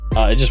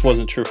It just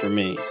wasn't true for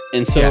me.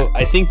 And so Yeah.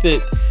 I think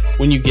that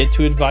when you get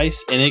to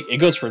advice, and it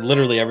goes for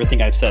literally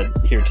everything I've said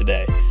here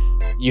today,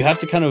 you have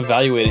to kind of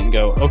evaluate it and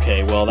go,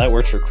 okay, well, that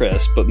worked for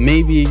Chris, but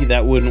maybe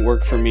that wouldn't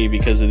work for me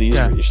because of these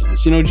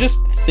reasons.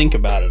 Just think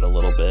about it a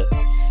little bit.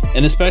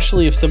 And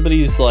especially if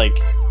somebody's like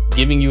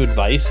giving you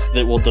advice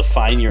that will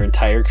define your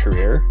entire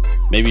career,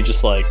 maybe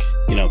just like,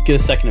 get a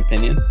second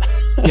opinion.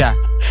 Yeah.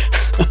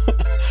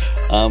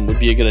 Would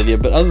be a good idea.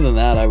 But other than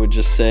that, I would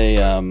just say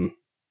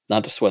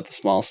not to sweat the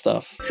small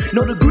stuff.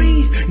 No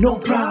degree, no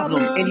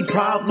problem. Any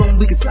problem,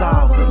 we can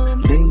solve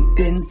them. Linked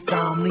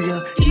insomnia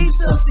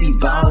keeps us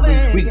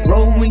evolving. We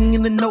growing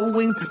in the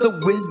knowing, the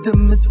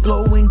wisdom is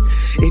flowing.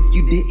 If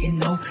you didn't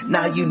know,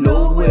 now you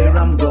know where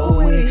I'm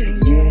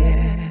going.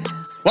 Yeah.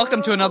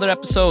 Welcome to another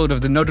episode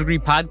of the No Degree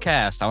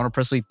Podcast. I want to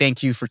personally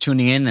thank you for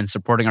tuning in and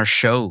supporting our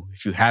show.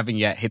 If you haven't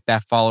yet, hit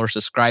that follow or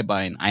subscribe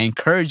button. I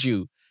encourage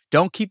you,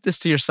 don't keep this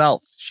to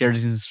yourself. Share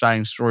these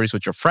inspiring stories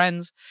with your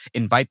friends.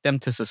 Invite them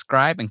to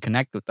subscribe and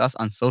connect with us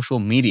on social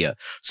media.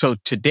 So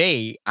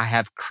today, I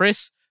have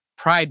Chris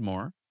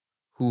Pridemore,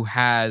 who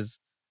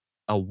has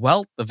a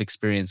wealth of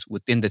experience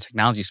within the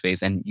technology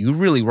space, and you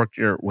really worked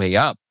your way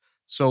up.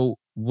 So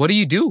what do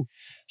you do?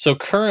 So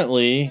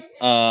currently,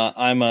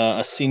 I'm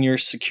a senior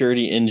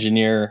security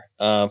engineer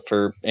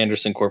for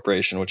Andersen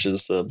Corporation, which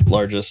is the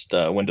largest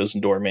windows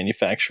and door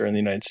manufacturer in the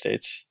United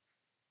States.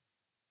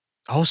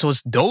 Oh, so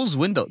it's those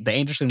windows, the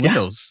Andersen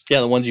windows. Yeah,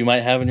 the ones you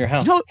might have in your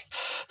house.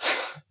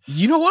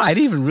 You know what? I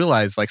didn't even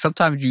realize. Like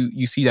sometimes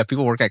you see that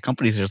people work at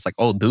companies, they're just like,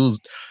 oh, those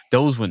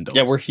windows.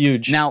 Yeah, we're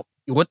huge. Now,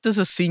 what does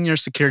a senior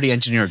security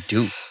engineer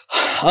do?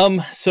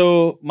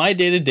 So my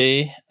day to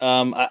day,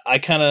 I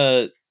kind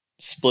of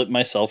split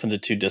myself into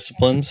two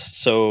disciplines.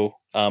 So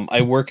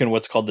I work in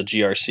what's called the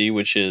GRC,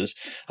 which is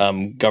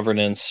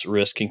governance,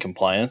 risk, and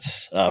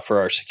compliance for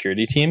our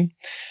security team.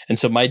 And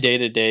so my day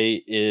to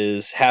day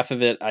is half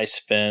of it I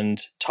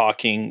spend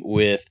talking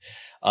with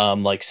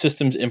like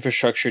systems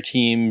infrastructure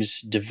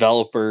teams,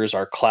 developers,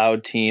 our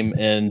cloud team,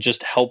 and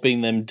just helping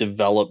them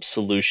develop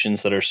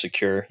solutions that are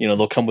secure.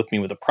 They'll come with me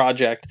with a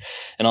project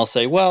and I'll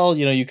say, well,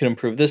 you can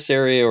improve this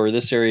area, or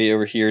this area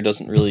over here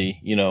doesn't really,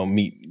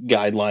 meet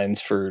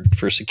guidelines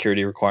for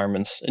security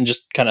requirements, and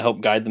just kind of help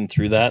guide them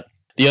through that.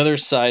 The other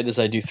side is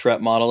I do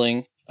threat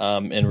modeling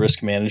and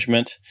risk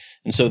management.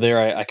 And so there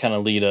I kind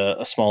of lead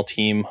a small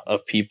team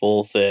of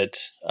people that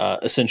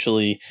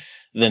essentially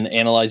then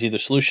analyze either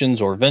solutions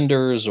or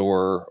vendors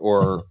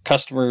or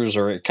customers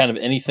or kind of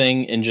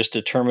anything, and just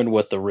determine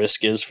what the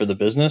risk is for the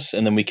business.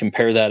 And then we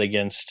compare that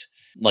against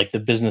like the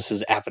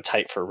business's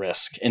appetite for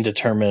risk and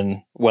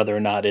determine whether or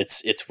not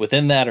it's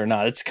within that or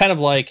not. It's kind of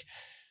like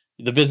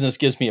the business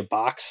gives me a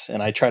box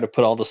and I try to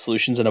put all the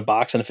solutions in a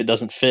box. And if it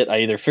doesn't fit, I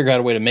either figure out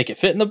a way to make it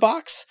fit in the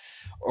box,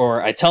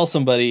 or I tell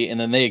somebody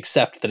and then they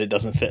accept that it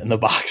doesn't fit in the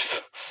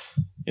box.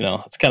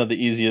 It's kind of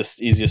the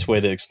easiest way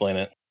to explain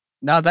it.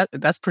 Now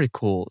that's pretty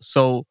cool.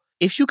 So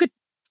if you could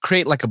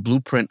create like a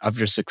blueprint of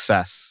your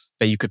success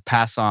that you could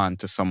pass on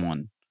to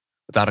someone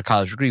without a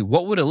college degree,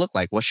 what would it look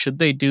like? What should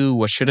they do?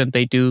 What shouldn't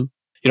they do?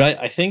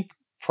 I think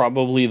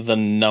probably the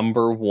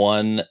number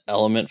one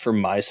element for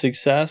my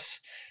success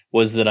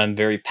was that I'm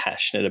very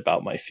passionate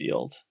about my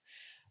field.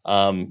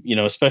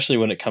 Especially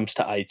when it comes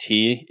to IT,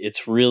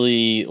 it's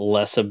really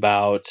less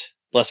about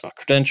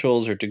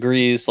credentials or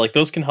degrees. Like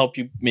those can help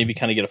you maybe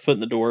kind of get a foot in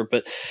the door.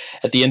 But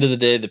at the end of the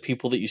day, the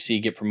people that you see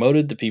get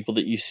promoted, the people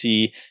that you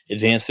see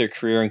advance their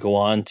career and go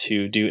on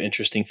to do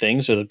interesting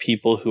things, are the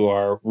people who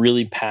are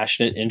really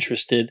passionate,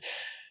 interested,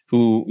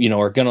 who,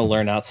 are going to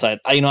learn outside.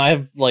 I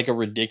have like a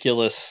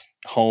ridiculous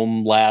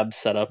home lab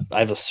setup. I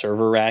have a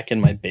server rack in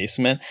my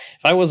basement.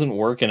 If I wasn't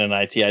working in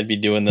IT, I'd be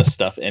doing this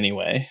stuff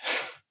anyway.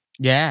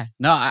 Yeah.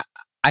 No,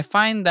 I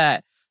find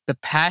that the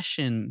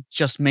passion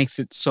just makes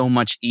it so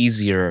much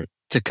easier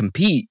to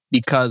compete,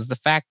 because the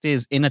fact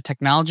is, in a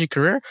technology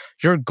career,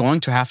 you're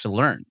going to have to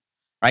learn,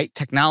 right?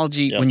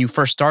 Technology, when you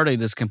first started,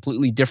 is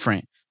completely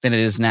different than it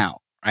is now,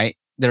 right?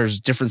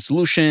 There's different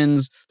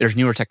solutions. There's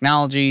newer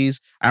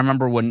technologies. I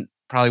remember when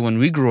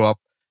we grew up,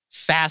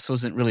 SaaS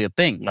wasn't really a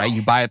thing, right?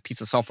 You buy a piece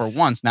of software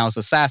once. Now it's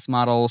a SaaS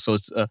model. So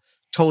it's a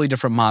totally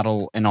different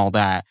model and all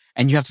that.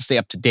 And you have to stay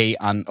up to date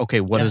on, okay,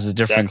 what is the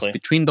difference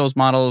between those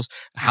models?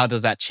 How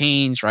does that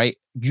change, right?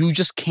 You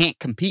just can't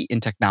compete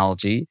in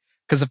technology,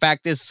 because the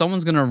fact is,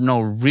 someone's going to know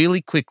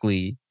really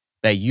quickly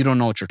that you don't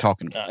know what you're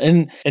talking about.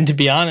 And to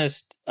be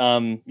honest,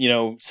 some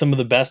of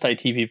the best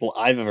IT people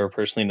I've ever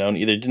personally known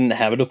either didn't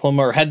have a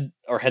diploma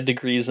or had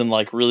degrees in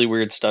like really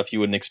weird stuff you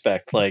wouldn't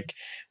expect. Like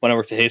when I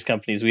worked at Hayes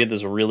Companies, we had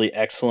this really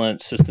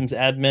excellent systems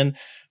admin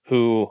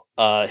who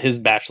his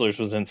bachelor's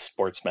was in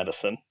sports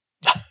medicine.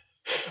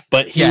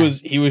 But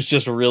he was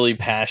just really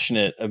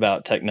passionate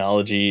about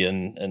technology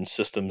and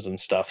systems and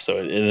stuff. So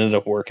it ended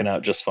up working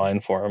out just fine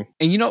for him.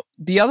 And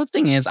the other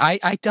thing is,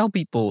 I tell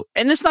people,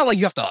 and it's not like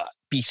you have to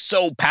be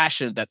so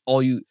passionate that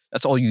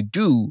that's all you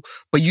do,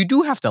 but you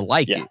do have to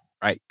like it,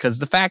 right? Because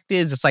the fact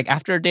is, it's like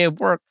after a day of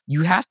work,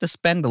 you have to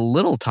spend a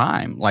little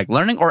time like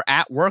learning, or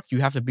at work,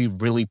 you have to be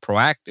really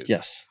proactive.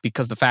 Yes.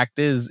 Because the fact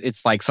is,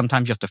 it's like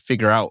sometimes you have to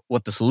figure out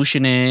what the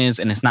solution is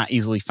and it's not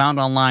easily found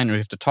online, or you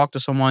have to talk to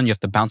someone, you have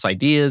to bounce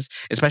ideas,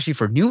 especially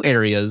for new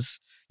areas.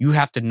 You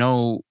have to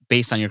know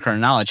based on your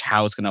current knowledge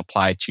how it's going to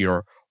apply to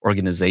your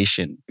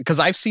organization. Because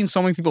I've seen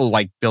so many people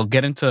like they'll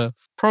get into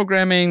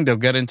programming, they'll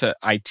get into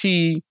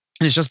IT.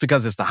 And it's just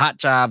because it's the hot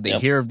job. They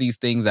hear of these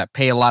things that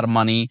pay a lot of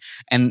money.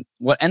 And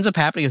what ends up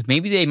happening is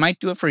maybe they might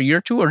do it for a year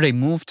or two, or they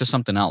move to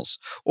something else.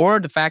 Or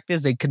the fact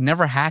is they could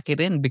never hack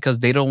it in because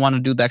they don't want to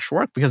do the extra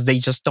work because they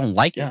just don't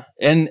like it.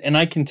 And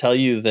I can tell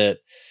you that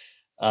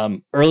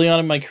early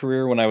on in my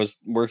career, when I was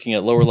working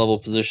at lower level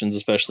positions,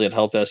 especially at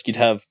help desk, you'd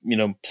have,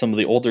 some of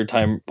the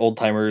old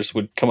timers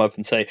would come up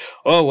and say,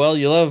 "Oh, well,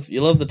 you love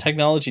the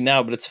technology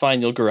now, but it's fine.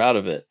 You'll grow out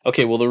of it."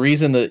 Okay. Well, the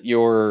reason that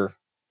you're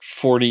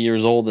 40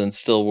 years old and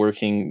still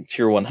working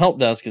tier 1 help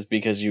desk is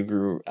because you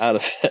grew out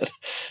of it,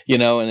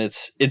 and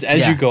it's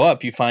as you go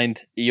up, you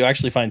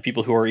actually find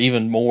people who are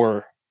even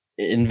more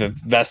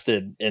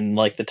invested in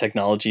like the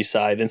technology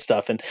side and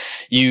stuff. And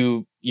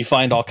you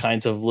find all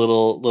kinds of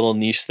little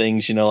niche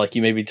things, like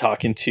you may be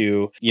talking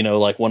to,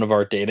 like one of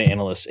our data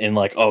analysts and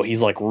like, oh,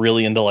 he's like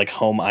really into like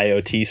home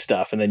IoT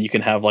stuff. And then you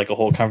can have like a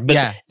whole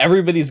conversation, but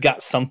everybody's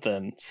got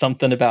something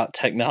about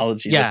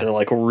technology that they're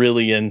like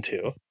really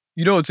into.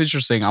 It's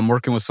interesting. I'm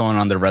working with someone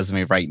on their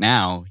resume right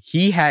now.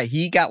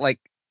 He got like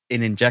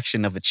an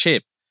injection of a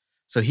chip,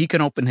 so he can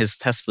open his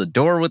Tesla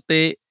door with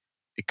it,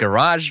 a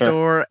garage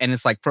door, and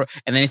it's like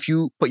and then if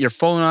you put your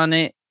phone on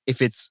it,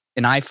 if it's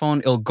an iPhone,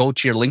 it'll go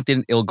to your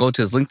LinkedIn, it'll go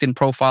to his LinkedIn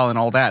profile and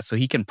all that, so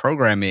he can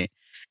program it.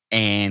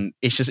 And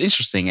it's just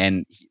interesting.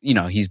 And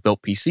he's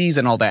built PCs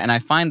and all that. And I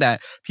find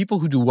that people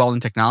who do well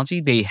in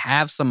technology, they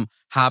have some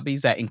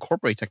hobbies that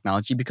incorporate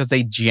technology because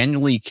they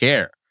genuinely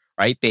care.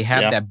 Right? They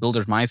have that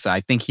builder's mindset.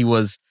 I think he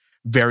was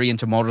very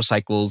into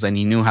motorcycles and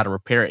he knew how to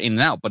repair it in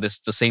and out, but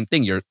it's the same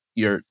thing. You're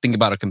thinking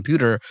about a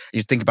computer,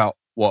 you think about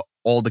what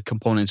all the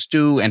components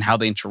do and how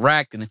they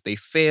interact. And if they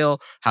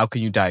fail, how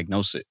can you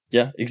diagnose it?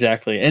 Yeah,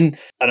 exactly. And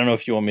I don't know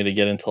if you want me to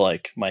get into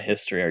like my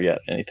history or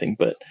yet anything,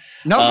 but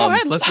no, go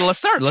ahead. Let's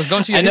start. Let's go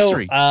into your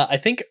history. I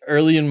think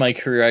early in my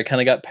career, I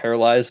kind of got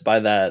paralyzed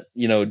by that.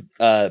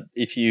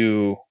 If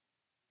you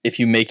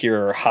make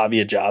your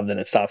hobby a job, then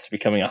it stops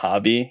becoming a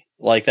hobby.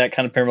 Like that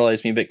kind of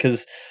paralyzed me a bit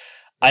because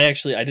I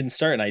didn't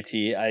start in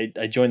IT.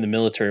 I joined the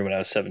military when I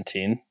was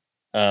 17.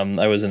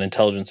 I was an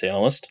intelligence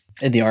analyst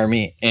in the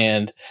Army,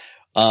 and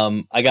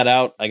I got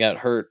out. I got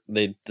hurt.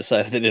 They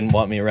decided they didn't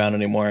want me around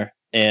anymore.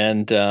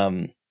 And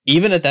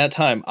even at that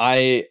time,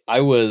 I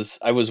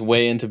was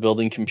way into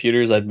building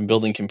computers. I'd been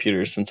building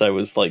computers since I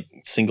was like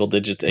single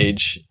digits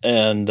age,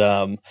 and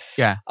I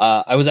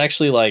was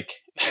actually like.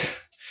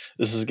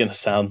 This is going to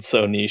sound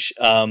so niche.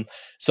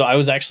 So I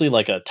was actually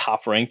like a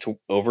top ranked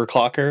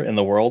overclocker in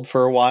the world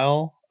for a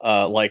while.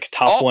 Like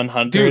top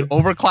 100. Dude,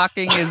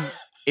 overclocking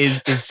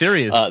is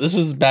serious. This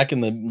was back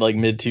in the like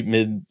mid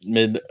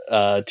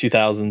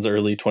 2000s,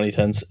 early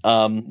 2010s.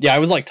 I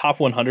was like top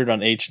 100 on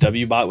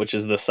HWBot, which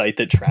is the site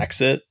that tracks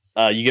it.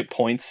 You get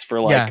points for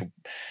like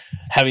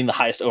having the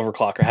highest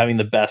overclock or having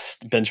the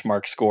best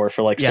benchmark score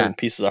for like certain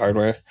pieces of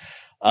hardware.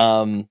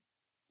 I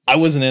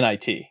wasn't in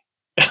IT.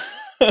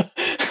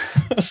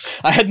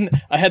 I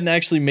hadn't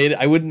actually made it.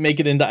 I wouldn't make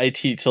it into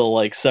IT till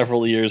like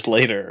several years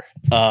later.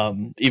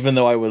 Even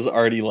though I was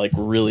already like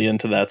really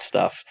into that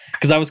stuff,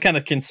 because I was kind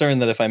of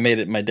concerned that if I made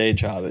it my day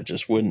job, it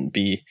just wouldn't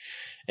be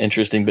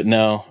interesting. But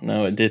no,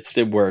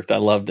 it worked. I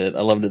loved it.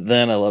 I loved it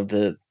then. I loved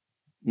it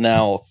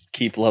now. I'll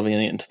keep loving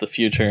it into the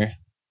future.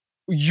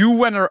 You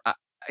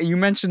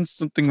mentioned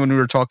something when we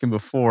were talking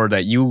before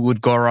that you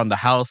would go around the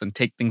house and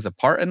take things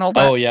apart and all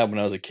that. Oh yeah, when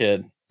I was a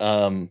kid.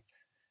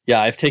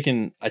 I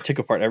took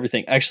apart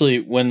everything. Actually,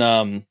 when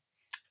I've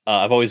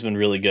always been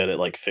really good at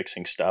like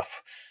fixing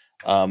stuff.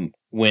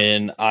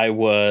 When I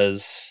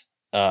was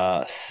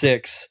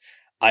 6,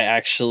 I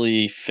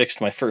actually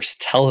fixed my first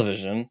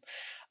television.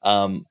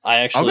 Such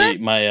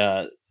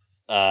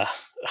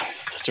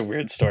a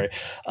weird story.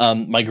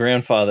 My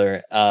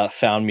grandfather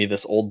found me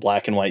this old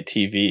black and white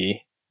TV,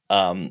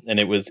 and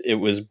it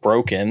was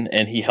broken,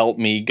 and he helped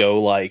me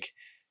go like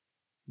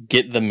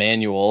get the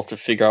manual to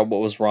figure out what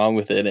was wrong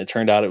with it. And it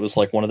turned out it was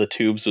like one of the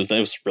tubes it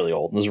was really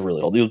old. It was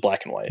really old. It was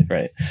black and white.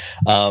 Right.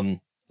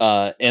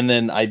 And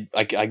then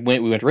we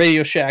went to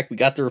Radio Shack. We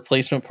got the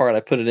replacement part. I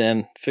put it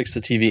in, fixed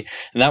the TV.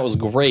 And that was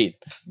great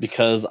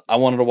because I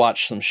wanted to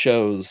watch some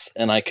shows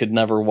and I could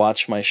never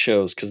watch my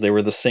shows because they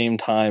were the same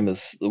time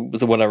as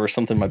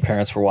something my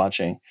parents were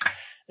watching.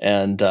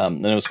 And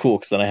it was cool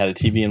because then I had a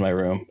TV in my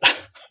room.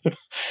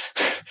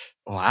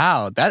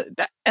 Wow,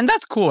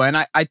 that's cool. And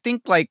I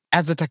think like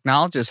as a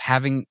technologist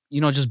having,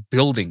 just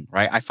building,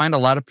 right? I find a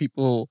lot of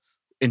people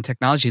in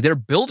technology, they're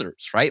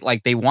builders, right?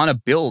 Like they want to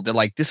build. They're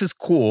like, this is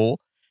cool.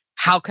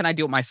 How can I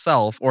do it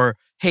myself? Or,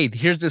 hey,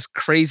 here's this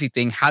crazy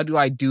thing. How do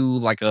I do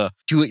like a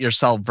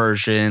do-it-yourself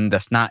version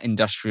that's not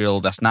industrial,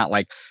 that's not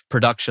like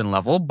production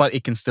level, but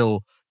it can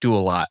still do a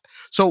lot.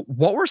 So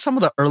what were some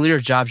of the earlier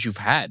jobs you've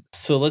had?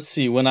 So let's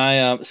see. When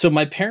so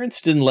my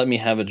parents didn't let me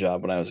have a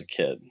job when I was a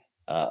kid.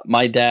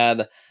 My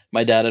dad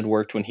had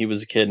worked when he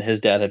was a kid, and his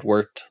dad had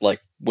worked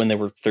like when they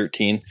were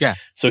 13. Yeah.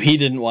 So he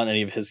didn't want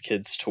any of his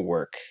kids to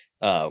work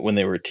when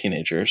they were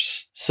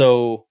teenagers.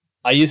 So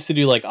I used to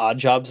do like odd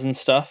jobs and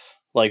stuff.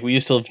 Like we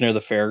used to live near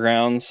the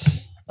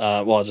fairgrounds.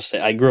 Well, I'll just say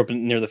I grew up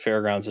near the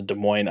fairgrounds in Des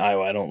Moines,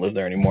 Iowa. I don't live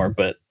there anymore,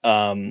 but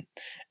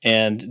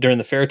and during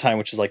the fair time,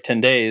 which is like 10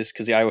 days,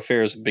 because the Iowa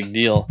Fair is a big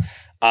deal,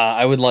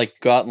 I would like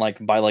go out and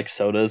like buy like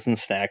sodas and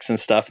snacks and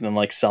stuff, and then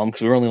like sell them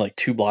because we were only like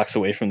 2 blocks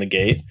away from the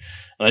gate,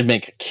 and I'd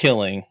make a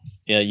killing.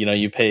 Yeah, you know,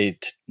 you pay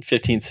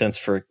 15 cents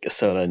for a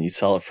soda and you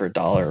sell it for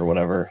 $1 or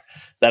whatever.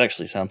 That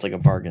actually sounds like a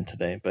bargain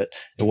today, but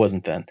it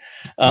wasn't then.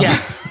 Yeah.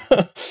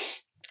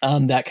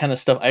 That kind of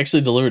stuff. I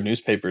actually delivered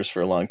newspapers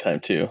for a long time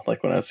too,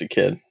 like when I was a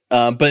kid.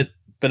 But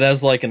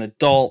as like an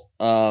adult,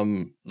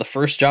 the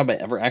first job I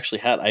ever actually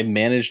had, I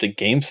managed a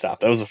GameStop.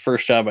 That was the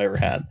first job I ever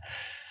had.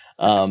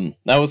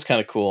 That was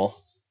kind of cool.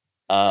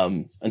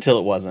 Until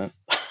it wasn't.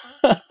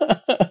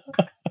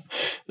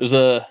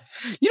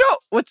 You know,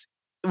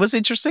 what's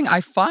interesting?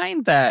 I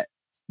find that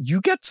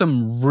you get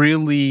some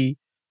really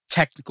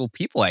technical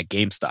people at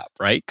GameStop,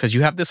 right? Because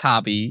you have this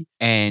hobby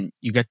and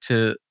you get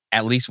to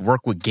at least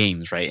work with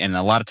games, right? And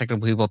a lot of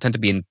technical people tend to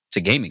be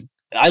into gaming.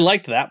 I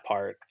liked that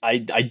part. I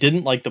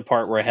didn't like the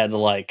part where I had to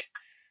like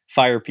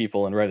fire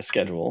people and write a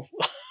schedule.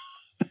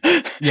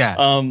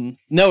 Yeah.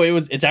 No,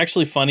 it's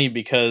actually funny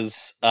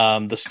because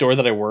the store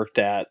that I worked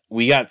at,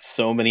 we got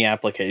so many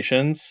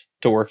applications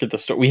to work at the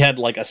store. We had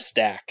like a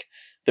stack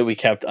that we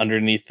kept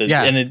underneath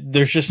and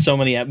there's just so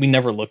many. We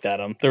never looked at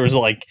them. There was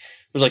like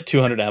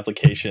 200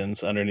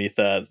 applications underneath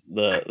that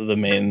the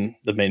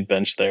main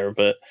bench there,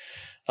 but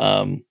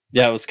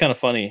yeah, it was kind of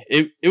funny.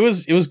 It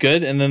was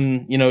good. And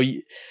then, you know,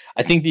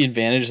 I think the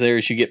advantage there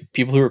is you get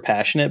people who are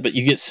passionate, but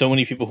you get so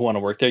many people who want to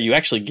work there. You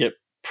actually get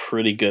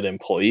pretty good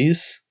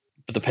employees,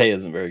 but the pay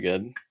isn't very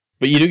good.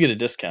 But you do get a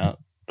discount.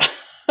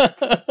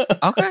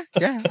 Okay,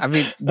 yeah. I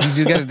mean, you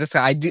do get a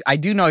discount. I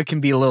do know it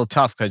can be a little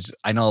tough because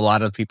I know a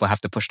lot of people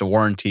have to push the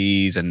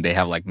warranties and they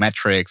have like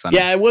metrics. And,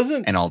 yeah, it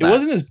wasn't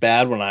as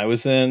bad when I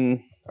was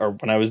when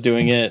I was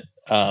doing it.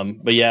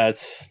 But yeah,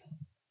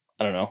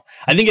 I don't know.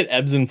 I think it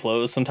ebbs and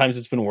flows. Sometimes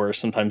it's been worse.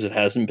 Sometimes it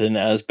hasn't been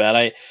as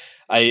bad.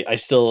 I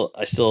still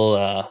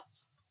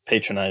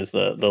patronize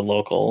the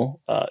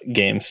local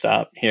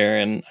GameStop here,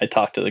 and I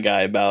talk to the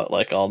guy about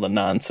like all the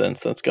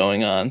nonsense that's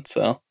going on.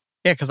 So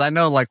yeah, because I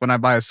know like when I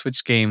buy a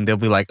Switch game, they'll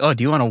be like, "Oh,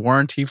 do you want a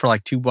warranty for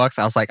like $2?"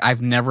 I was like,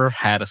 I've never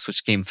had a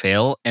Switch game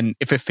fail, and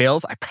if it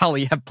fails, I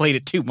probably have played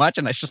it too much,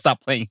 and I should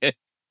stop playing it.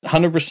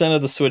 100%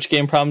 of the Switch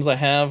game problems I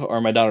have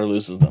are my daughter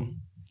loses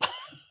them.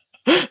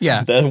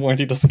 Yeah, that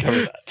warranty doesn't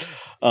cover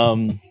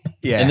that.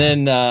 Yeah, and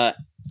then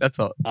that's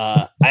all.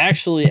 I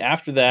actually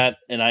after that,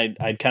 and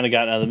I'd kind of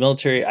gotten out of the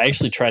military. I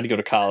actually tried to go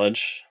to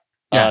college.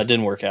 It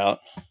didn't work out.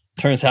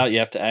 Turns out you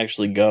have to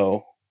actually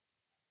go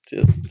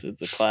to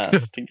the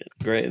class to get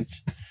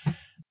grades.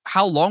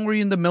 How long were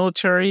you in the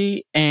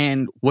military,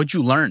 and what'd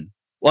you learn?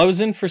 Well, I was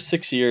in for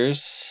 6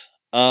 years.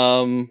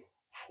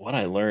 What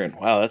I learned?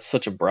 Wow, that's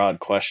such a broad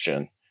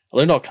question. I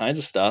learned all kinds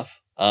of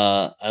stuff.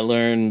 I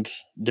learned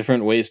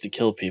different ways to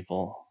kill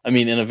people. I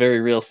mean, in a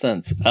very real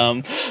sense.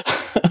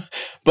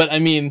 But I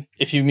mean,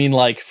 if you mean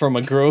like from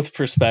a growth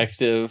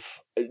perspective,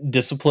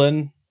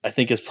 discipline, I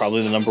think is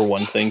probably the number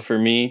one thing for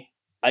me.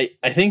 I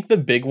think the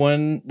big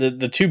one,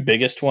 the two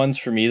biggest ones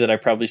for me that I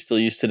probably still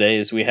use today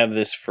is we have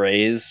this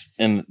phrase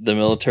in the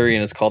military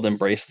and it's called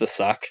embrace the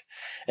suck.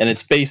 And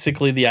it's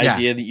basically the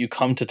idea that you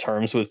come to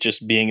terms with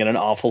just being in an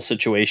awful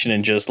situation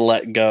and just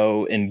let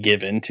go and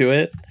give into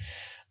it.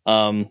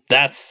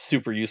 That's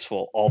super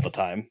useful all the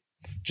time.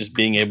 Just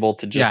being able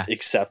to just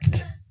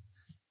accept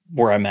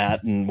where I'm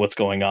at and what's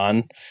going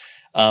on.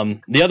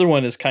 The other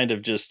one is kind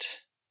of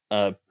just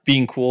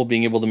being cool,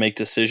 being able to make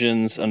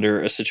decisions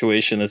under a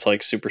situation that's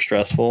like super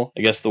stressful.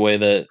 I guess the way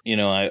that, you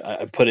know,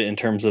 I put it in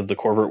terms of the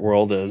corporate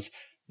world is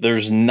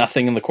there's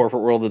nothing in the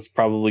corporate world that's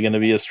probably going to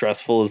be as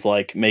stressful as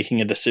like making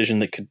a decision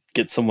that could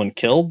get someone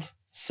killed.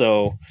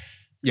 So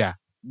yeah,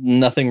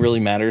 nothing really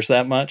matters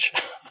that much,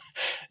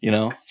 you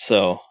know?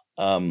 So,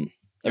 I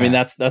mean,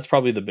 that's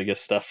probably the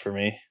biggest stuff for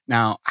me.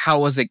 Now,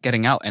 how was it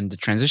getting out and the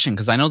transition?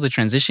 Because I know the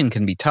transition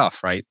can be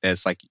tough, right?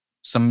 There's like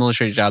some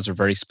military jobs are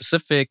very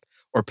specific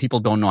or people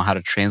don't know how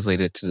to translate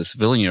it to the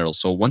civilian world.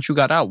 So once you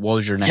got out, what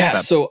was your next step?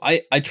 So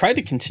I tried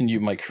to continue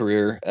my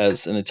career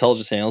as an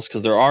intelligence analyst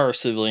because there are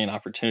civilian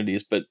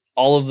opportunities, but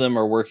all of them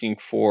are working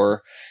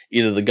for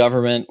either the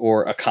government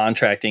or a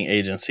contracting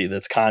agency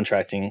that's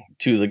contracting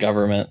to the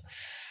government.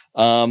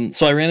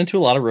 So I ran into a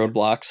lot of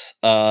roadblocks.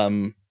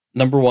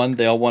 Number one,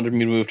 they all wanted me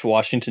to move to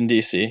Washington,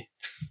 D.C.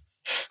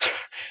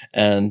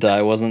 and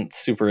I wasn't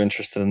super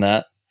interested in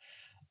that.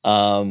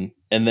 And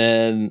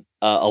then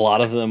a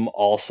lot of them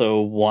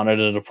also wanted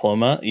a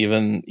diploma,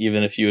 even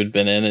if you had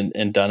been in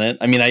and done it.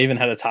 I mean, I even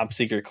had a top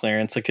secret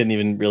clearance. I couldn't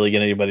even really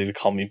get anybody to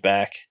call me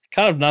back.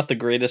 Kind of not the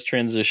greatest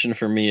transition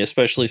for me,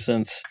 especially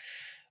since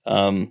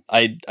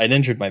I'd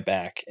injured my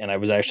back, and I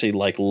was actually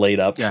like laid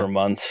up for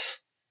months.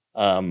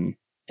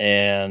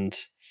 And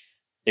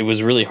it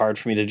was really hard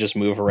for me to just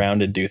move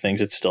around and do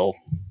things. It's still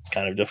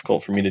kind of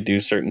difficult for me to do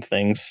certain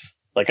things.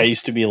 Like I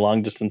used to be a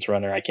long distance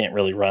runner. I can't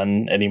really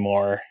run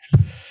anymore.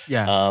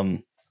 Yeah.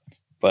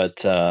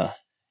 But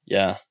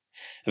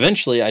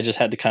eventually I just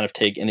had to kind of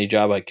take any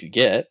job I could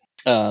get.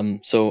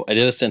 So I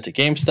did a stint at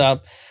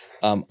GameStop.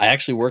 I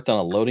actually worked on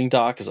a loading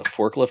dock as a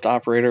forklift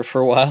operator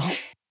for a while.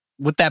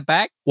 With that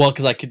back? Well,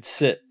 because I could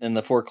sit in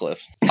the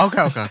forklift.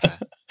 Okay.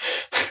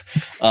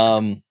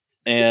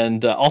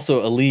 And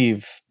also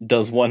Aleve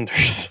does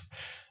wonders.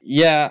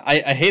 Yeah,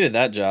 I hated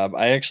that job.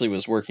 I actually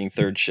was working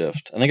third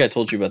shift. I think I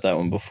told you about that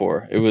one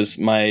before. It was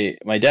my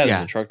dad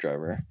is a truck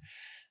driver,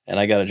 and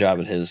I got a job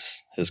at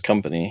his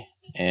company,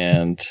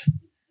 and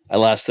I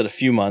lasted a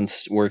few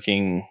months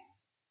working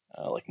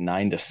like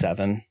 9 to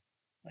 7,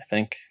 I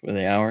think, were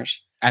the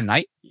hours. At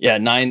night? Yeah,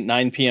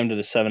 9 p.m.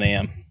 to 7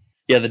 a.m.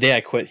 Yeah, the day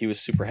I quit, he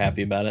was super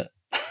happy about it.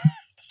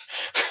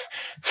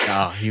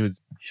 He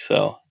was.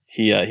 So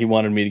he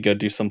wanted me to go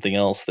do something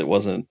else that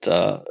wasn't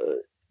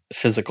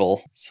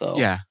physical. So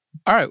yeah.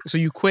 All right. So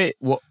you quit.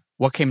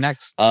 What came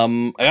next?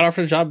 I got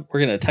offered a job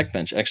working at a tech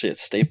bench, actually at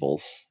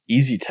Staples,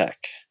 Easy Tech.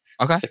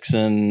 Okay.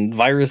 Fixing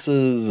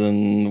viruses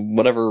and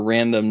whatever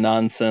random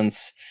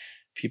nonsense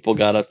people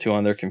got up to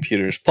on their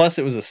computers. Plus,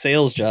 it was a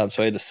sales job,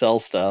 so I had to sell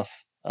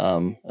stuff.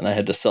 And I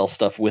had to sell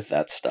stuff with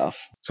that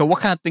stuff. So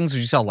what kind of things would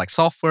you sell? Like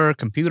software,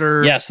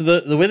 computer? Yeah, so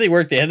the way they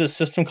work, they had this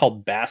system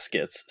called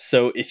baskets.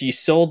 So if you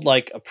sold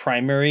like a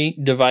primary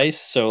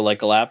device, so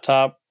like a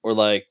laptop or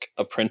like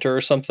a printer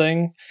or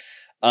something,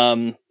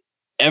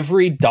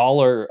 every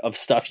dollar of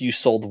stuff you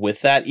sold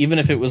with that, even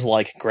if it was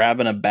like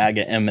grabbing a bag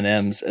of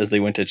M&Ms as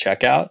they went to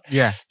checkout,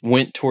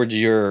 went towards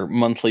your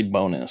monthly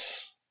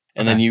bonus.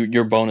 And then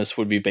your bonus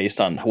would be based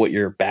on what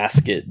your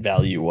basket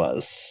value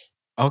was.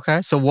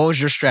 Okay, so what was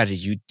your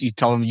strategy? You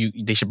told them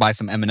they should buy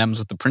some M&Ms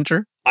with the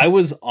printer? I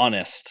was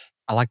honest.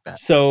 I like that.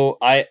 So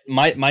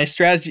my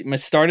strategy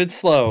started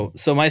slow.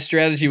 So my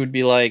strategy would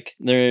be like,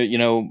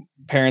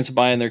 parents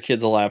buying their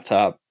kids a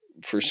laptop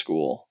for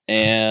school,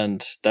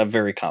 and that's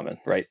very common,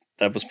 right?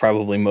 That was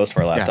probably most of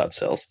our laptop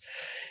sales.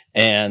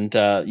 And,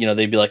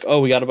 they'd be like, oh,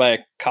 we got to buy a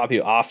copy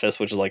of Office,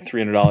 which is like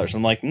 $300.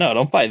 I'm like, no,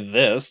 don't buy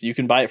this. You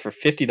can buy it for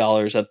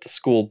 $50 at the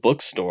school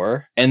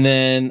bookstore. And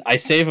then I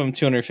save them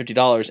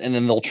 $250, and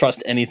then they'll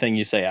trust anything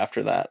you say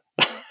after that.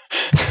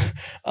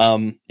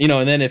 And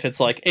then if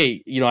it's like,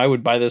 hey, I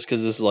would buy this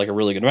because this is like a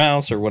really good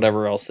mouse or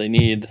whatever else they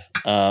need,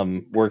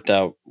 worked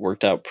out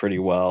pretty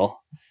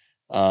well.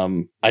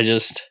 I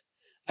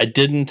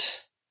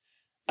didn't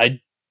want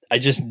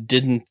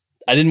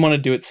to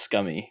do it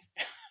scummy.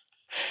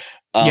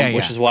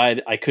 Which is why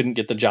I couldn't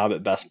get the job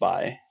at Best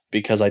Buy,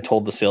 because I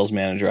told the sales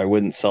manager I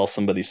wouldn't sell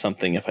somebody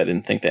something if I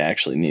didn't think they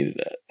actually needed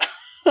it.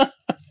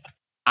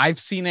 I've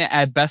seen it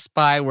at Best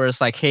Buy where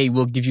it's like, hey,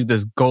 we'll give you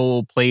this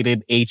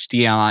gold-plated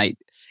HDMI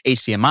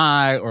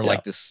or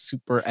like this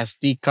super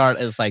SD card.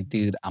 It's like,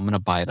 dude, I'm going to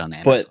buy it on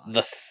Amazon.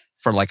 But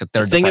for like a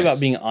third thing device.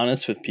 About being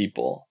honest with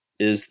people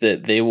is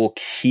that they will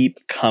keep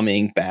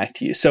coming back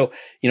to you. So,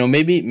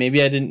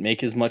 maybe I didn't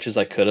make as much as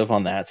I could have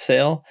on that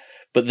sale,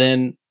 but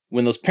then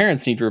when those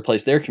parents need to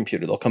replace their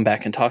computer, they'll come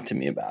back and talk to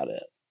me about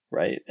it,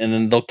 right? And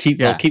then they'll keep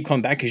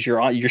coming back because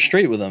you're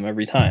straight with them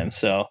every time.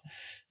 So,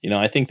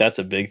 I think that's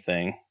a big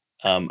thing.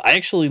 I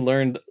actually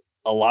learned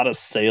a lot of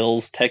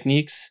sales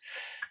techniques,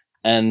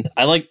 and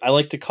I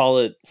like to call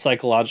it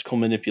psychological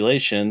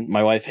manipulation.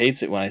 My wife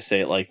hates it when I say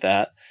it like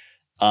that.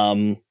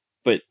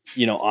 But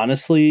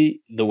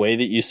honestly, the way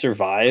that you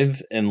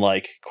survive in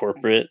like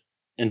corporate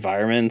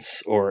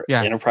environments or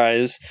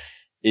enterprise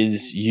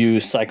is you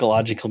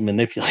psychologically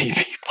manipulate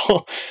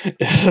people.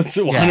 That's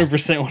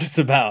 100% what it's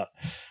about.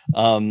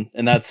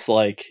 And that's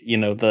like,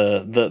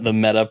 the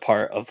meta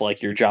part of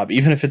like your job,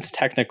 even if it's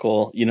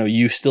technical,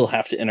 you still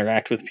have to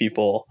interact with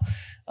people.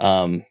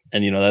 And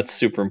that's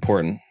super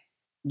important.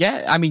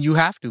 Yeah, I mean, you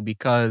have to,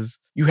 because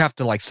you have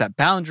to like set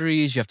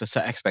boundaries, you have to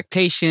set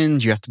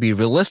expectations, you have to be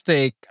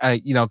realistic,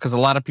 because a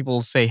lot of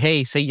people say,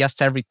 hey, say yes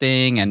to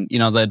everything. And,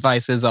 the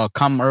advice is,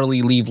 come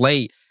early, leave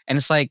late. And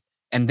it's like,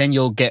 and then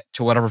you'll get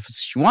to whatever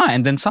position you want.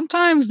 And then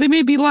sometimes they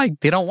may be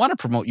like, they don't want to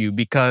promote you,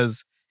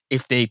 because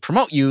if they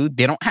promote you,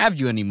 they don't have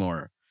you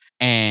anymore.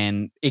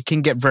 And it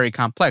can get very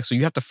complex. So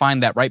you have to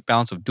find that right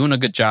balance of doing a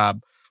good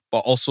job, but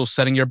also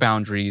setting your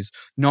boundaries,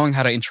 knowing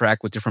how to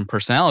interact with different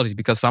personalities,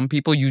 because some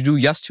people you do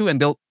yes to and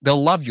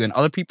they'll love you, and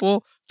other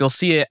people, they'll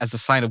see it as a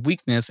sign of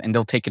weakness and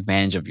they'll take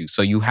advantage of you.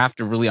 So you have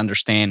to really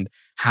understand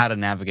how to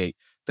navigate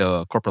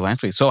the corporate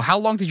landscape. So how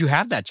long did you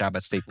have that job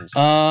at Staples?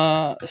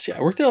 I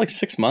worked there like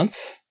 6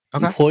 months.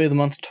 Okay. Employee of the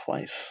month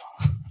twice.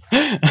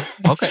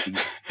 Okay.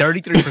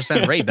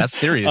 33% rate. That's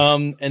serious.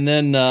 And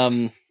then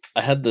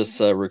I had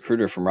this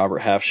recruiter from Robert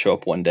Half show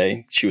up one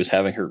day. She was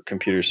having her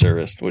computer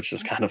serviced, which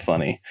is kind of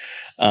funny.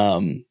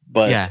 When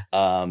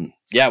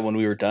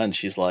we were done,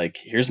 she's like,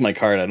 here's my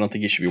card. I don't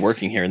think you should be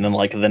working here. And then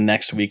like the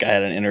next week I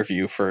had an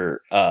interview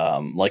for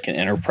like an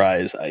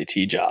enterprise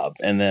IT job.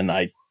 And then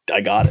I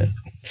got it.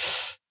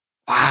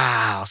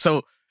 Wow.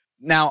 So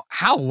Now,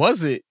 how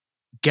was it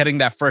getting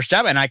that first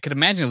job? And I could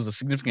imagine it was a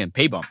significant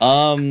pay bump.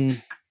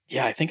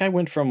 Yeah, I think I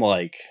went from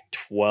like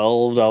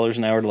 $12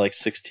 an hour to like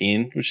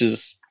 16,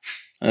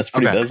 that's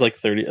pretty Okay. that's like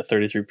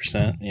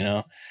 33%, you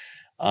know.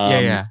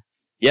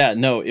 Yeah.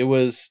 No, it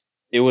was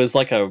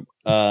like it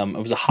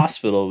was a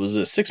hospital. It was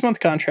a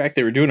 6-month contract.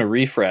 They were doing a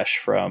refresh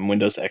from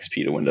Windows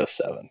XP to Windows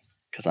 7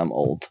 because I'm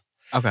old.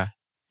 Okay.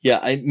 Yeah,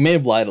 I may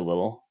have lied a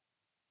little.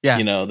 Yeah.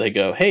 You know, they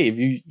go, hey, if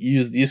you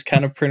use these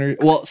kind of printers.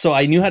 Well, so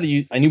I knew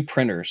I knew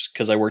printers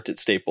because I worked at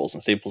Staples,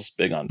 and Staples is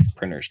big on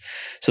printers.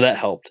 So that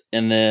helped.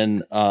 And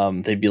then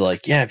they'd be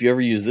like, yeah, have you ever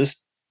used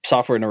this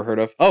software I never heard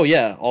of? Oh,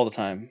 yeah, all the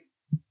time.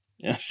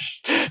 Yeah,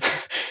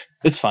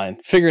 it's fine.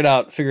 Figure it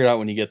out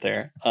when you get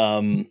there.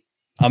 I'm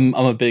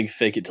a big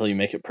fake it till you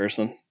make it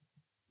person.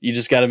 You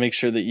just got to make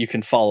sure that you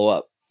can follow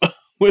up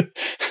with.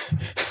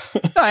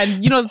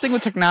 And the thing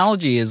with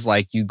technology is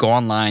like you go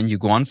online, you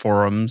go on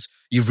forums,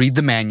 you read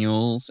the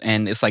manuals,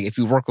 and it's like if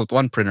you work with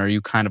one printer,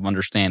 you kind of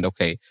understand,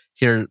 okay,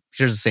 here's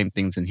the same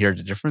things and here are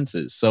the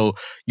differences. So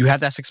you had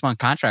that 6-month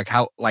contract.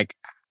 How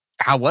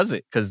was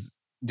it? Because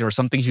there were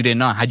some things you didn't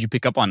know. How'd you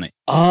pick up on it?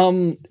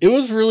 It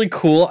was really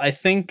cool. I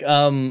think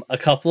a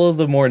couple of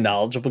the more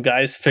knowledgeable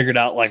guys figured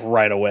out like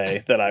right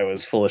away that I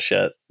was full of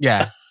shit.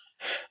 Yeah.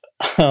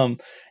 And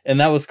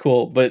that was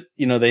cool. But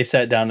they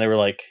sat down, they were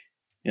like,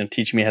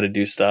 teaching me how to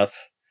do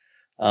stuff.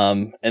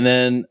 And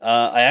then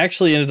I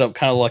actually ended up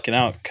kind of lucking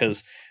out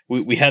because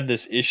we had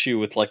this issue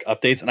with like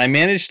updates, and I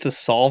managed to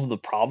solve the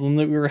problem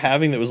that we were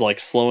having that was like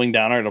slowing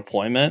down our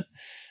deployment.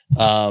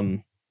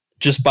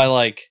 Just by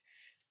like,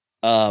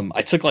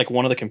 I took like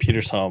one of the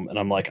computers home and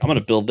I'm like, I'm going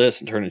to build this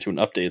and turn it into an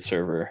update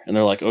server. And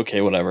they're like,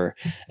 okay, whatever.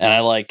 And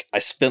I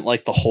spent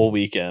like the whole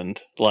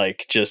weekend,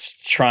 like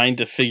just trying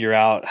to figure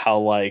out how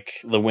like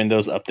the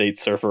Windows update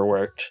server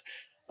worked.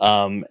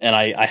 And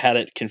I had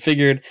it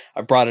configured.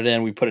 I brought it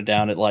in, we put it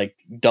down. It like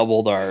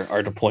doubled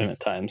our deployment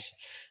times.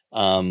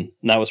 And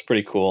that was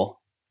pretty cool.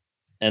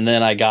 And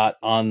then I got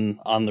on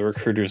the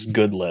recruiter's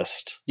good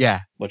list.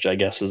 Yeah. Which I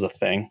guess is a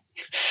thing.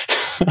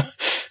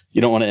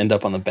 You don't want to end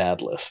up on the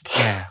bad list.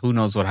 Yeah. Who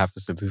knows what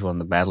happens to people on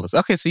the bad list?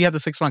 Okay. So you had the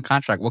 6-month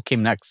contract. What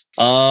came next?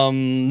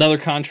 Another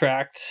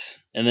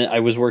contract. And then I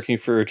was working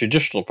for a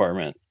judicial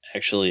department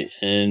actually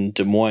in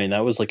Des Moines.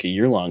 That was like a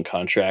year-long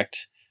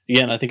contract.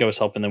 Again, I think I was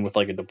helping them with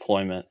like a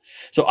deployment.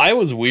 So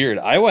Iowa's weird.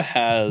 Iowa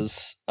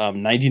has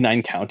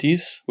 99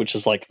 counties, which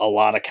is like a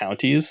lot of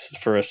counties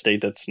for a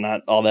state that's not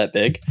all that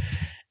big.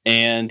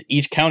 And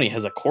each county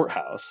has a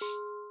courthouse.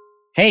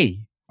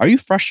 Hey, are you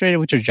frustrated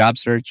with your job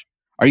search?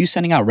 Are you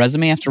sending out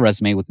resume after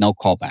resume with no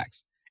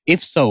callbacks?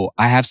 If so,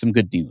 I have some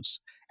good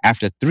news.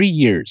 After 3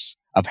 years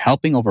of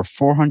helping over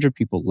 400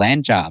 people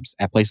land jobs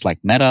at places like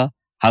Meta,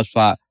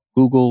 HubSpot,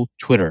 Google,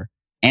 Twitter,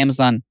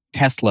 Amazon,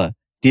 Tesla,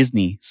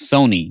 Disney,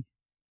 Sony,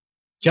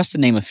 just to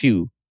name a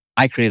few,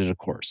 I created a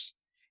course.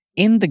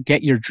 In the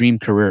Get Your Dream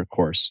Career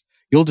course,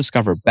 you'll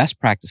discover best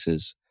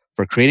practices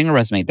for creating a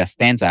resume that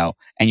stands out,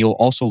 and you'll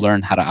also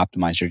learn how to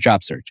optimize your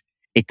job search.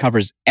 It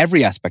covers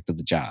every aspect of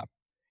the job,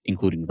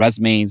 including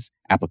resumes,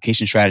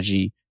 application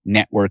strategy,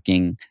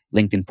 networking,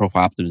 LinkedIn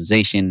profile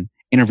optimization,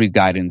 interview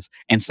guidance,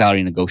 and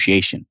salary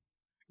negotiation.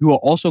 You will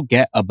also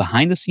get a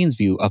behind-the-scenes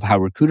view of how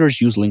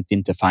recruiters use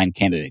LinkedIn to find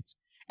candidates.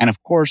 And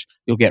of course,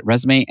 you'll get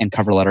resume and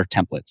cover letter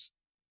templates.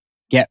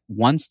 Get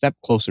one step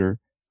closer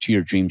to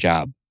your dream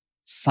job.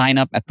 Sign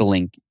up at the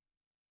link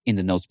in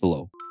the notes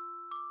below.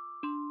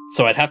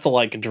 So I'd have to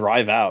like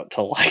drive out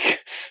to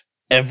like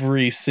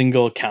every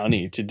single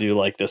county to do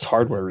like this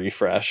hardware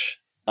refresh,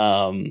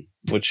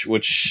 which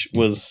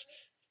was,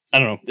 I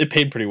don't know, it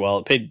paid pretty well.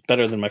 It paid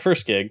better than my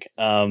first gig.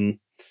 And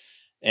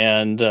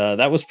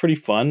that was pretty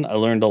fun. I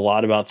learned a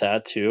lot about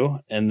that too.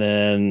 And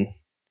then,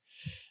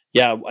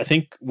 yeah, I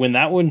think when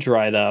that one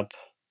dried up,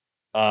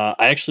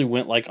 I actually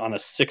went like on a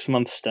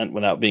 6-month stint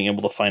without being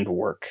able to find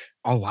work.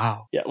 Oh,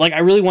 wow. Yeah. Like I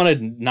really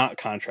wanted not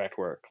contract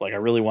work. Like I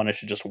really wanted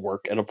to just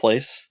work at a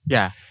place.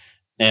 Yeah.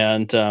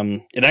 And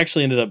it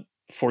actually ended up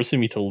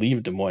forcing me to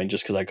leave Des Moines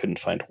just because I couldn't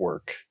find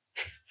work.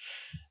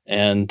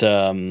 And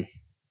I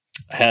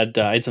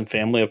had some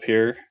family up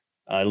here.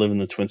 I live in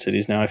the Twin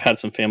Cities now. I've had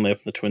some family up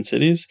in the Twin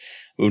Cities,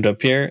 moved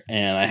up here,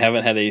 and I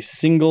haven't had a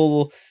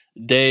single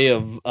day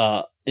of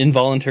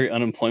involuntary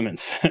unemployment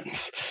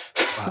since.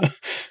 Wow.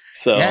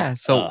 So yeah.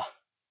 So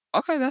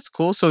okay, that's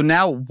cool. So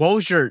now, what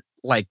was your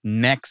like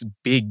next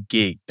big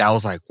gig? That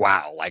was like,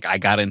 wow, like I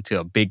got into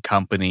a big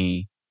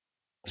company.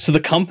 So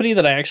the company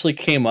that I actually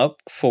came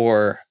up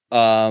for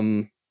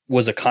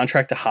was a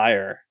contract to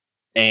hire,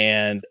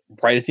 and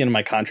right at the end of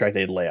my contract,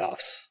 they had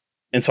layoffs,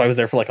 and so I was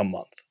there for like a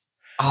month.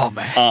 Oh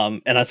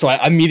man. And that's why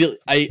I immediately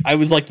I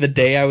was like the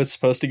day I was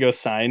supposed to go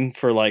sign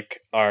for like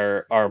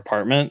our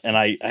apartment, and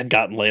I had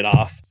gotten laid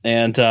off,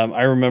 and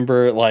I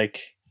remember like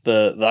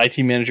the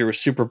IT manager was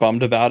super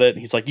bummed about it.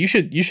 He's like, you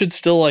should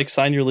still like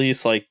sign your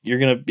lease. Like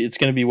it's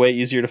gonna be way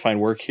easier to find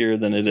work here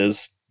than it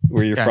is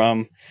where you're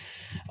from.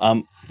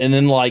 And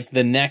then like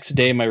the next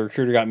day, my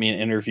recruiter got me an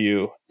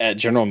interview at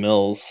General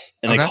Mills,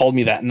 and they called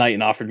me that night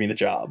and offered me the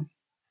job.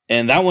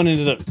 And that one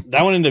ended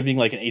up being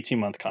like an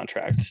 18-month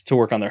contract to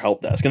work on their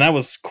help desk. And that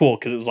was cool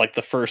because it was like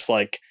the first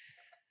like,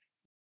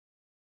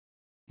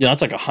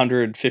 it's like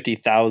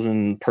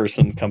 150,000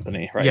 person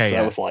company, right? Yeah, so yeah.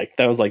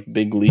 that was like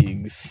big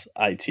leagues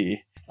IT.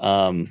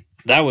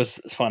 That was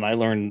fun. I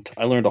learned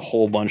a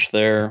whole bunch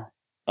there.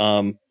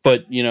 But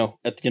at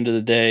the end of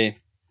the day,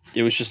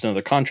 it was just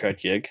another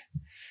contract gig.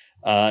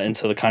 And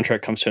so the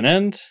contract comes to an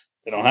end.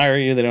 They don't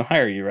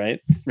hire you, right?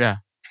 Yeah.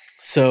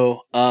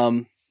 So,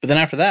 but then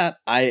after that,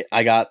 I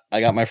got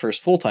my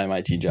first full-time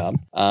IT job.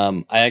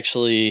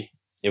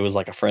 It was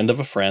like a friend of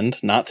a friend,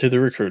 not through the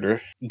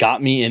recruiter,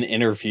 got me an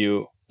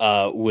interview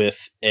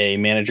with a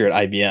manager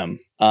at IBM.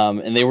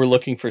 And they were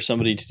looking for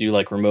somebody to do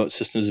like remote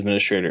systems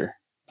administrator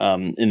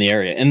in the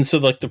area. And so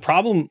like the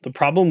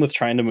problem with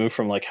trying to move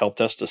from like help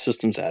desk to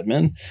systems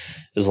admin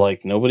is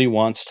like nobody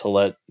wants to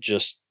let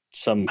just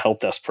some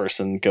help desk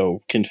person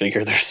go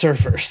configure their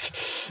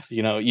servers.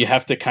 You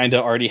have to kind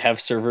of already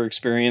have server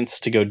experience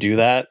to go do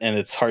that. And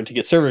it's hard to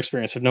get server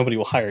experience if nobody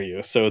will hire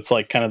you. So it's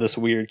like kind of this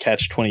weird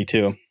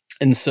catch-22.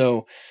 And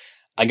so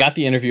I got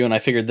the interview and I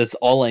figured that's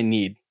all I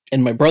need.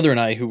 And my brother and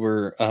I, who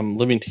were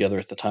living together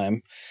at the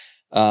time,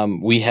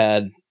 we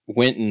had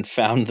went and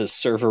found this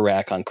server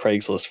rack on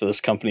Craigslist for this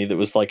company that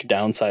was like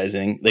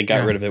downsizing. They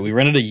got rid of it. We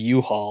rented a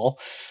U-Haul,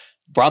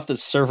 brought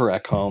this server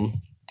rack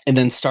home, and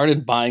then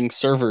started buying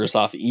servers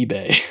off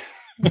eBay.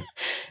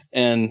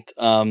 And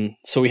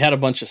so we had a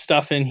bunch of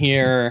stuff in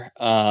here.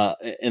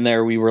 In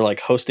there, we were like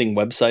hosting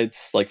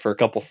websites like for a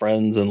couple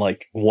friends and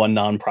like one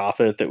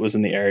nonprofit that was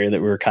in the area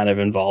that we were kind of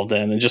involved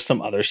in, and just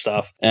some other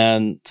stuff.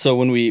 And so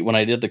when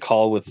I did the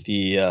call with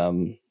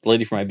the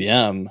lady from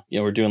IBM,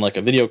 we're doing like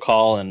a video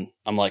call, and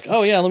I'm like,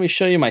 oh yeah, let me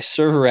show you my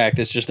server rack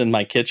that's just in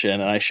my kitchen.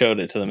 And I showed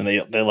it to them, and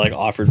they like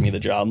offered me the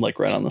job like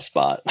right on the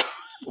spot.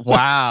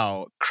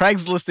 Wow.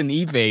 Craigslist and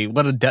eBay.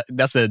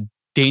 That's a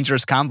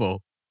dangerous combo.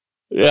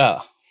 Yeah.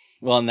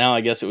 Well, now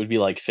I guess it would be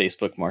like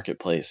Facebook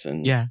Marketplace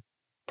and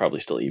probably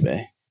still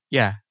eBay.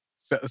 Yeah.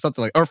 So,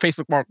 something like, or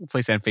Facebook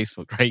Marketplace and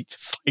Facebook, right?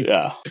 Just like,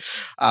 yeah.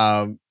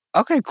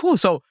 Okay, cool.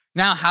 So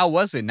now how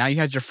was it? Now you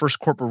had your first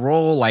corporate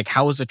role. Like,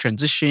 how was the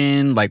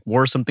transition? Like, what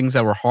were some things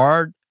that were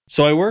hard?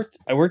 So I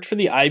worked for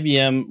the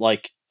IBM,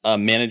 like,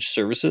 managed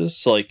services,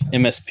 so like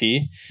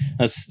MSP.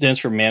 That stands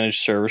for Managed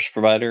Service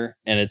Provider,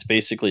 and it's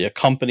basically a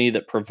company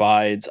that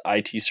provides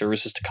IT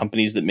services to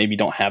companies that maybe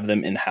don't have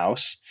them in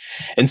house.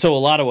 And so a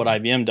lot of what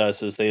IBM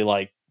does is they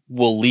like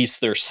will lease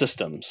their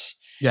systems,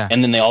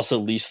 and then they also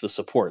lease the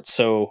support.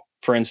 So,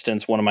 for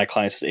instance, one of my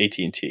clients was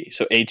AT&T.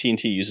 So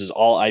AT&T uses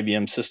all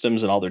IBM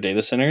systems and all their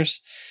data centers,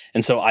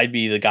 and so I'd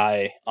be the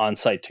guy on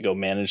site to go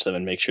manage them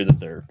and make sure that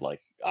they're like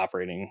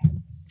operating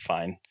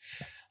fine.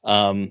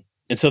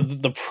 And so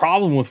the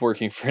problem with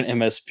working for an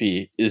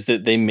MSP is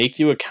that they make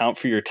you account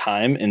for your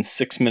time in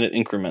 6-minute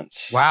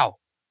increments. Wow.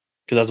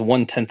 Because that's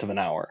 1/10 of an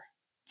hour.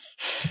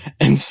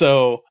 And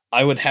so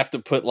I would have to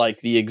put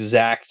like the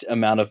exact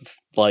amount of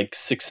like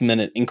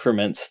 6-minute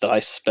increments that I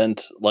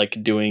spent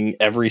like doing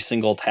every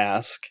single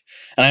task.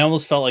 And I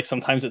almost felt like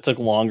sometimes it took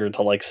longer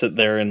to like sit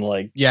there and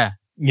like,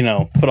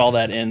 put all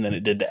that in than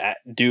it did to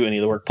do any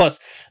of the work. Plus,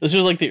 this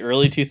was like the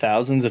early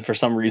 2000s, and for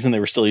some reason they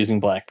were still using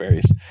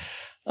BlackBerries.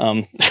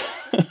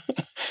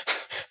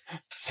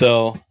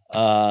 So,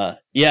 that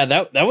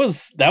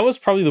was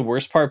probably the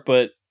worst part,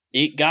 but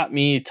it got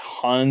me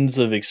tons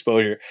of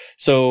exposure.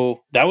 So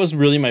that was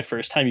really my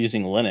first time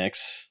using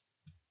Linux.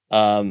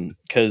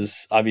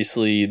 Cause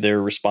obviously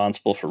they're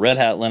responsible for Red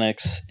Hat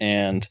Linux,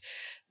 and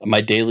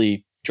my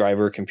daily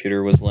driver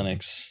computer was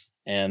Linux,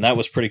 and that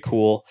was pretty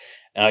cool.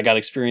 And I got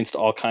experienced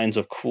all kinds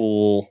of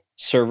cool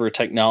server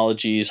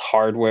technologies,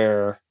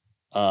 hardware,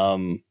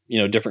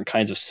 different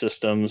kinds of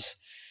systems.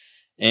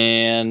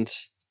 And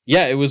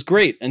yeah, it was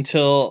great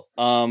until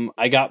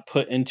I got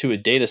put into a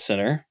data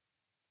center,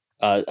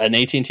 an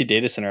AT&T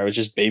data center. I was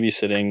just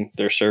babysitting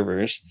their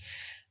servers,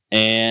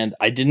 and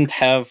I didn't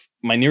have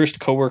my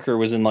nearest coworker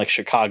was in like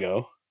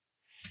Chicago,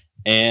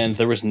 and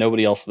there was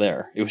nobody else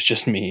there. It was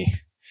just me.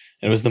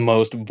 It was the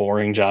most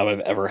boring job I've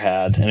ever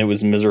had, and it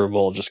was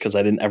miserable just because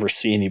I didn't ever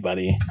see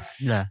anybody.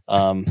 Yeah.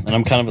 And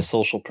I'm kind of a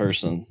social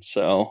person,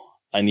 so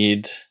I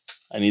need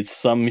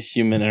some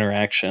human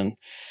interaction.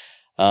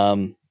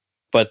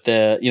 But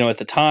at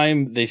the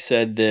time they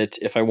said that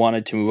if I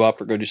wanted to move up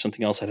or go do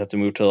something else, I'd have to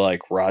move to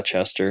like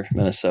Rochester,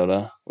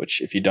 Minnesota,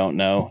 which, if you don't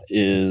know,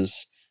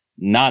 is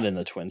not in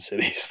the Twin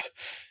Cities.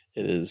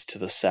 It is to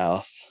the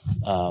south.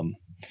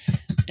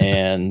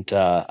 And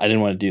I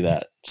didn't want to do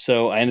that.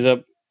 So I ended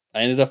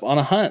up on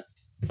a hunt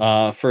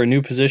for a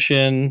new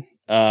position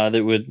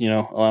that would,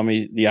 allow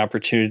me the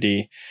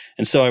opportunity.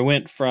 And so I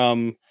went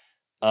from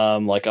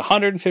like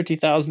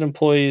 150,000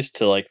 employees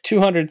to like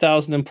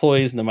 200,000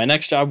 employees, and then my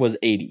next job was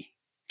 80.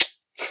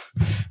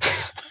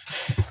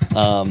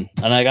 And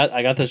I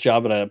got this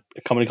job at a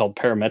company called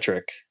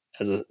Parametric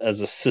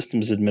as a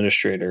systems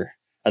administrator.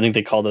 I think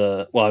they called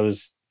it I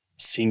was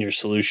senior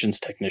solutions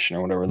technician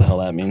or whatever the hell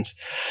that means.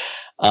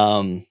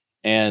 That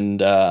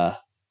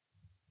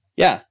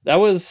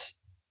was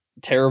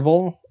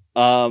terrible.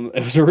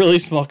 It was a really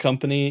small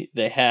company.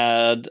 They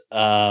had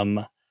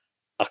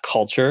a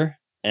culture,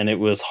 and it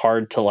was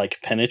hard to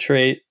like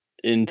penetrate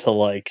into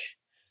like,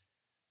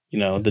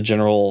 the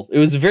general. It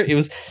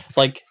was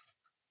like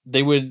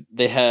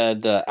they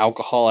had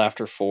alcohol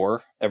after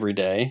 4 every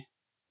day,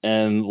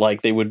 and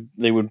like they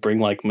would bring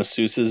like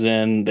masseuses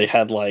in. They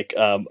had like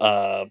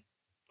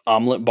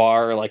omelet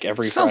bar like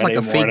every Sounds Friday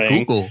like a morning.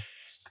 fake Google.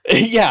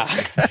 Yeah.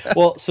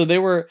 Well, so they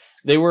were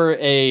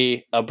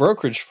a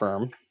brokerage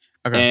firm,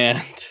 Okay.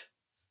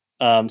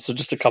 and so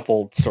just a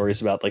couple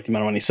stories about like the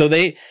amount of money. So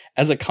they,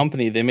 as a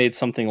company, they made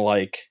something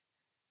like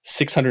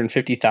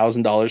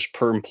 $650,000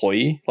 per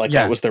employee. Like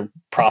Yeah. that was their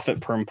profit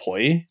per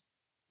employee,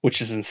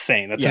 which is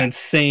insane. That's an Yeah.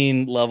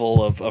 insane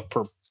level of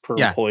per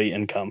Yeah. employee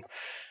income.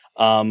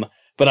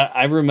 But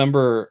I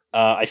remember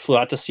I flew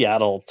out to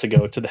Seattle to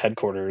go to the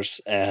headquarters,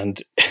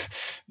 and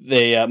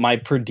they my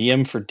per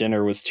diem for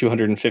dinner was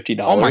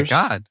 $250. Oh my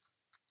God.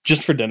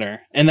 Just for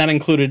dinner, and that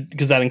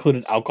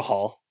included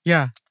alcohol.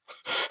 Yeah.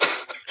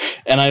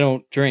 And I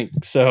don't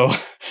drink, so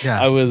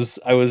Yeah. I was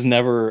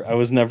never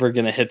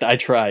gonna hit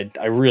that.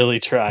 I really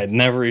tried,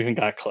 never even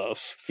got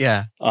close.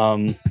 Yeah.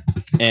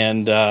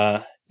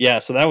 Yeah,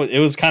 so it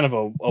was kind of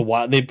a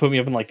wild. They put me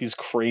up in like these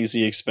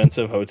crazy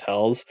expensive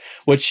hotels,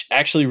 which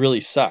actually really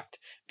sucked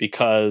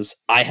because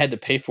I had to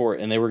pay for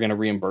it and they were going to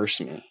reimburse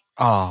me.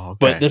 Oh, okay.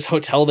 But this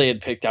hotel they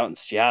had picked out in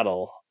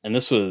Seattle, and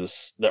this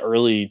was the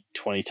early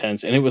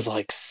 2010s, and it was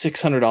like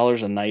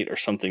 $600 a night or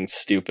something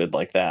stupid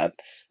like that.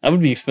 That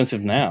would be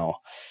expensive now.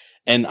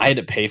 And I had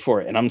to pay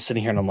for it. And I'm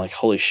sitting here and I'm like,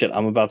 holy shit,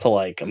 I'm about to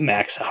like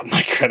max out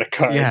my credit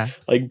card,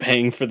 like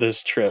paying for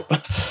this trip.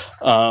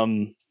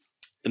 And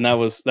that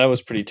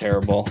was pretty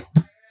terrible.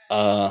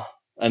 I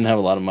didn't have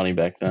a lot of money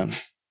back then.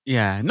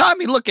 Yeah. No, I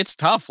mean, look, it's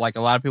tough. Like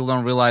a lot of people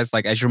don't realize,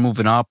 like, as you're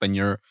moving up and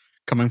you're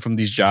coming from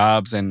these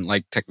jobs and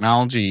like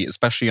technology,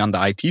 especially on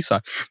the IT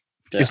side,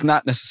 it's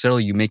not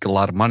necessarily you make a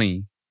lot of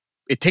money.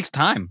 It takes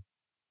time.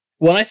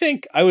 Well, I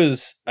think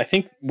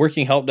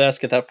working help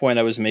desk at that point,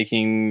 I was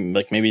making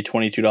like maybe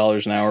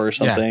 $22 an hour or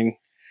something,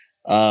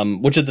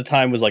 which at the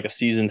time was like a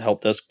seasoned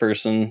help desk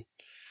person.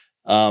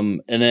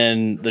 And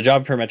then the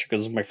job at Parametric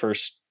was my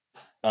first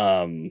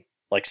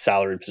like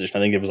salary position. I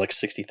think it was like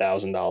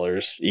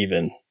 $60,000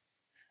 even.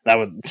 That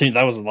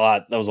was a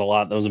lot. That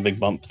was a big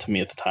bump to me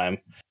at the time.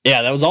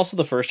 Yeah, that was also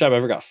the first job I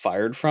ever got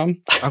fired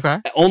from. Okay.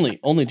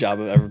 only job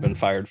I've ever been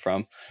fired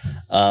from.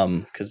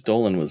 Because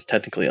Dolan was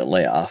technically a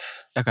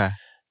layoff. Okay.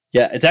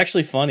 Yeah, it's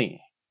actually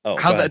funny. Oh,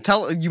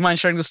 you mind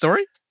sharing the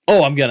story?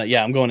 Oh, I'm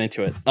going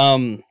into it.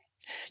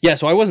 Yeah,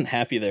 so I wasn't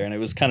happy there, and it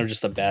was kind of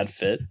just a bad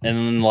fit. And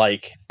then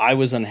like I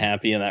was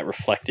unhappy, and that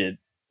reflected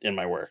in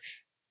my work.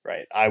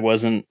 Right. I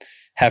wasn't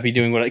happy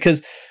doing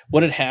because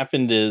what had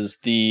happened is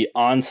the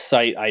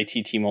on-site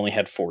IT team only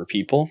had 4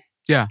 people.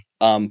 Yeah.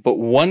 But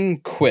one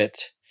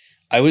quit.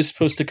 I was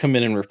supposed to come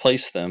in and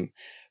replace them.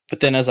 But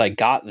then as I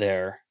got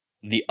there,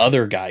 the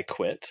other guy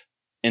quit.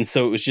 And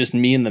so it was just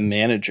me and the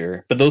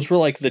manager. But those were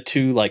like the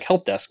 2 like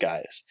help desk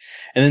guys.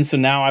 And then so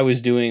now I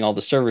was doing all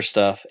the server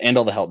stuff and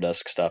all the help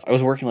desk stuff. I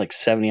was working like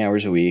 70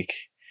 hours a week.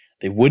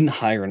 They wouldn't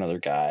hire another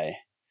guy.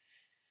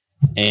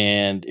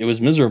 And it was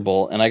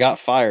miserable, and I got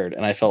fired,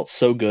 and I felt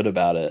so good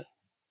about it.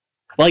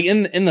 Like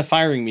in the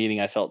firing meeting,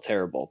 I felt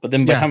terrible, but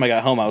then by the time I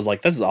got home, I was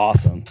like, "This is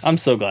awesome! I'm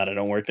so glad I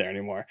don't work there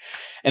anymore."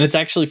 And it's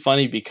actually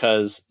funny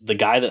because the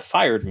guy that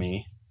fired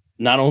me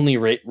not only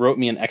wrote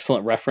me an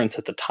excellent reference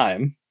at the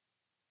time,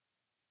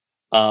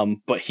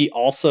 but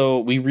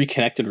we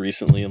reconnected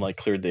recently and like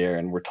cleared the air,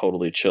 and we're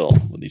totally chill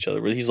with each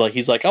other. He's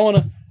like, I want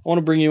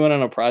to bring you in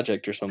on a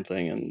project or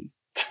something, and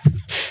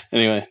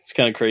anyway, it's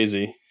kind of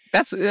crazy.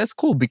 That's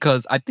cool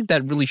because I think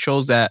that really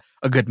shows that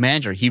a good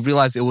manager, he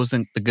realized it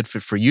wasn't the good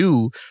fit for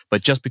you,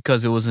 but just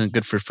because it wasn't a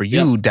good fit for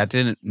you, that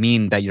didn't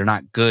mean that you're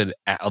not good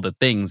at other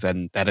things,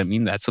 and that didn't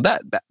mean that. So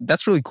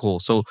that's really cool.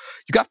 So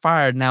you got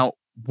fired. Now,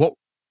 what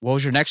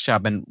was your next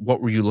job, and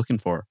what were you looking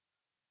for?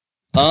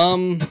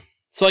 So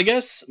I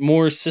guess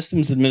more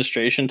systems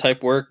administration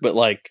type work, but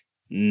like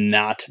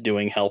not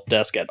doing help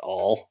desk at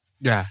all.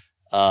 Yeah.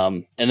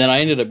 And then I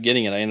ended up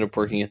getting it. I ended up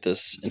working at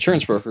this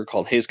insurance broker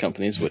called Hayes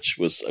Companies, which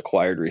was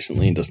acquired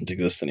recently and doesn't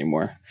exist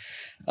anymore.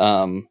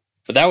 But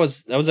that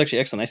was actually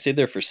excellent. I stayed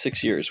there for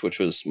 6 years, which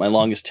was my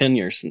longest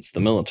tenure since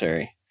the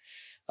military.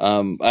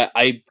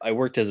 I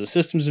worked as a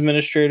systems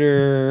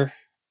administrator,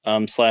 /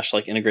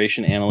 like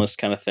integration analyst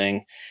kind of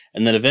thing.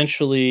 And then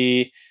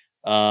eventually,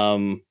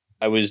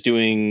 I was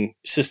doing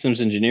systems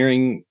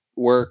engineering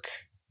work,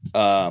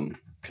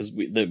 because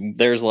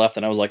theirs left,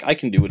 and I was like, I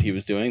can do what he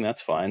was doing.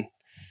 That's fine.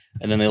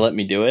 And then they let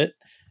me do it.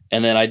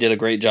 And then I did a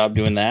great job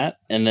doing that.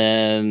 And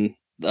then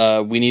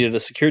we needed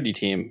a security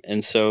team.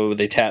 And so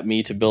they tapped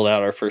me to build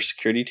out our first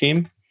security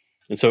team.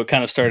 And so it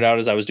kind of started out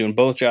as I was doing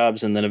both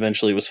jobs. And then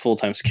eventually it was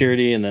full-time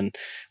security. And then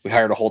we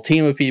hired a whole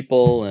team of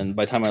people. And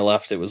by the time I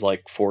left, it was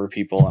like 4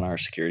 people on our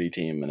security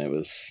team. And it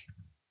was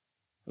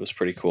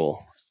pretty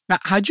cool. Now,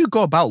 how'd you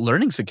go about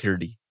learning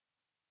security?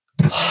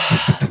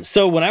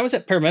 So when I was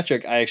at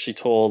Parametric, I actually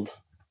told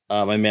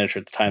my manager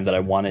at the time that I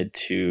wanted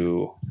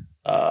to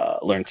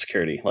learn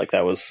security. Like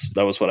that was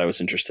what I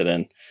was interested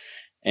in.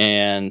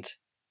 And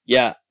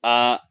Yeah.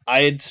 I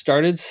had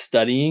started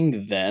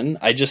studying then.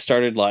 I just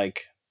started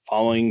like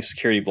following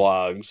security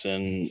blogs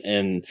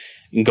and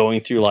going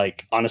through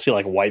like honestly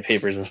like white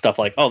papers and stuff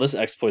like, oh, this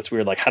exploit's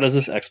weird. Like, how does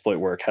this exploit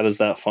work? How does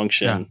that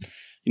function? Yeah.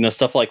 You know,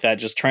 stuff like that.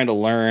 Just trying to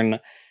learn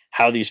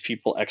how these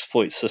people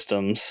exploit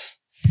systems.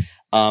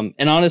 And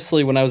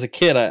honestly, when I was a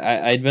kid,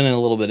 I'd been a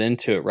little bit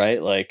into it,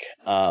 right? Like,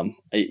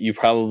 you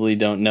probably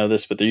don't know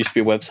this, but there used to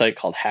be a website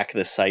called Hack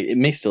This Site. It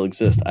may still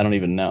exist. I don't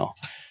even know.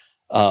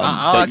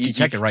 I'll actually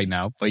check it right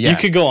now. But yeah, you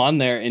could go on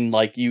there and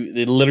like you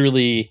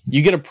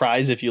get a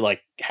prize if you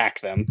like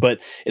hack them, but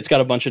it's got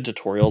a bunch of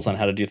tutorials on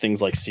how to do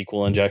things like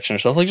SQL injection or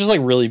stuff like just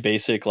like really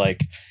basic,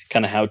 like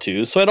kind of how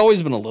to. So I'd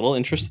always been a little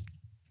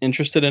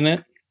interested in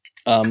it.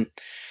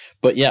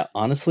 But yeah,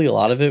 honestly, a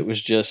lot of it was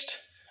just,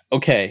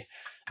 okay,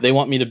 they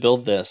want me to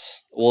build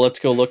this. Well, let's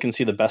go look and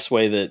see the best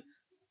way that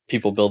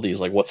people build these.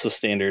 Like, what's the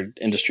standard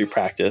industry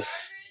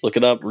practice? Look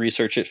it up,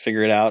 research it,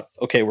 figure it out.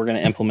 Okay, we're going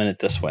to implement it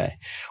this way.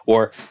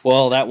 Or,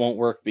 well, that won't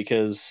work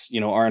because, you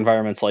know, our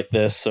environment's like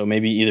this. So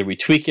maybe either we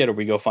tweak it or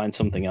we go find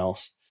something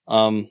else.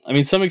 I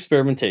mean, some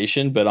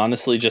experimentation, but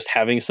honestly, just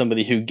having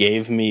somebody who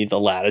gave me the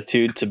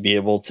latitude to be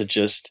able to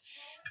just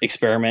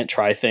experiment,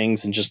 try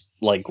things, and just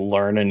like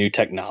learn a new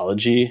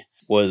technology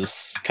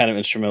was kind of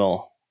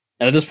instrumental.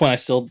 And at this point,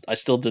 I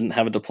still didn't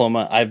have a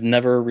diploma. I've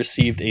never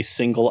received a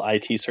single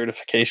IT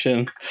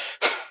certification.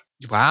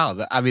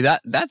 wow. I mean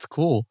that's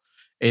cool.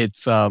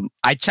 It's I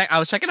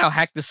was checking out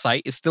Hack This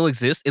Site. It still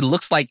exists. It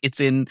looks like it's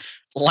in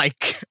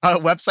like a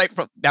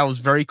website that was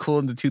very cool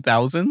in the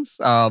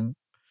 2000s.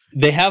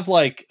 They have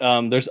like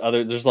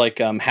there's like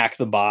Hack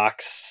the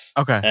Box.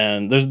 Okay.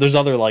 And there's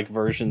other like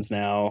versions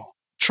now.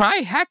 Try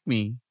Hack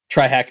Me.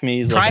 Try Hack Me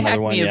is like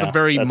another one. Try Hack Me is a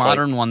very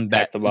modern like one that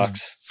Hack the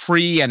Box.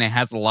 Free and it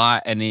has a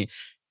lot and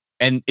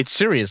it's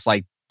serious.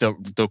 Like the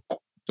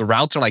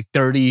routes are like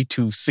 30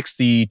 to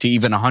 60 to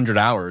even 100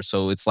 hours.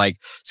 So it's like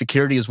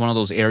security is one of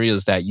those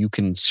areas that you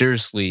can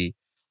seriously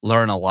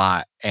learn a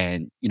lot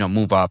and, you know,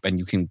 move up and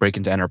you can break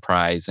into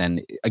enterprise.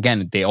 And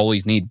again, they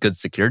always need good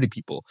security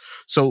people.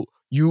 So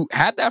you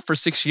had that for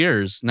 6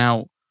 years.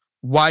 Now,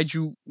 why'd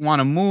you want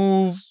to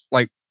move?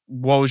 Like,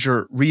 what was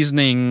your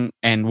reasoning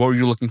and what were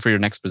you looking for your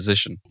next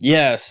position?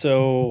 Yeah.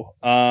 So,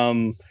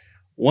 so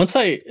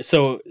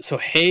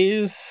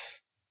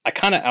Hayes, I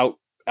kind of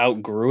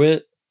outgrew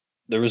it.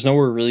 There was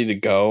nowhere really to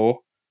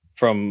go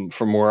from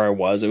where I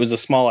was. It was a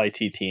small IT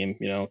team,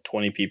 you know,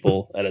 20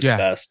 people at its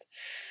best.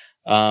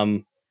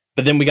 But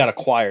then we got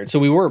acquired. So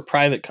we were a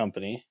private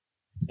company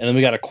and then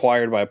we got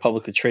acquired by a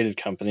publicly traded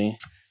company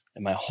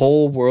and my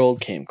whole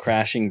world came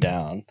crashing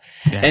down.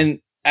 Yeah. And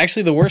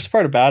actually the worst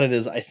part about it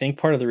is I think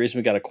part of the reason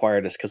we got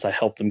acquired is because I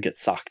helped them get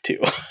SOC 2.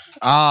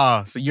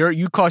 So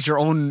you caused your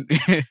own...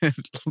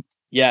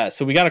 Yeah,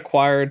 so we got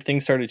acquired.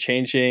 Things started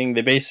changing.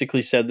 They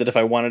basically said that if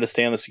I wanted to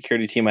stay on the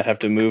security team, I'd have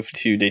to move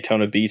to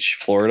Daytona Beach,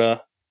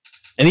 Florida.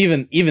 And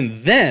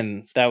even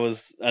then, that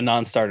was a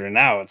non-starter.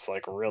 Now it's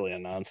like really a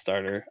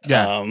non-starter.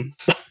 Yeah.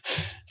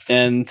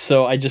 And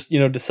so I just,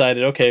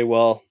 decided, okay,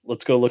 well,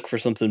 let's go look for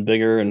something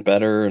bigger and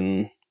better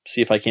and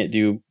see if I can't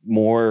do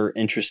more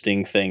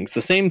interesting things.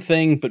 The same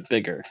thing, but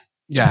bigger.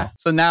 Yeah.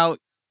 So now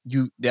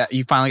you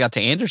finally got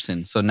to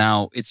Anderson. So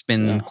now it's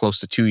been close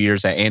to 2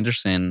 years at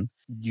Anderson.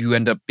 You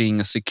end up being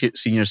a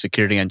senior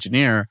security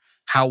engineer.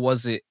 How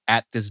was it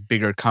at this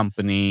bigger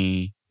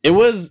company? It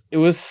was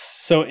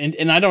so,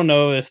 and I don't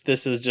know if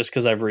this is just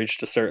because I've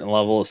reached a certain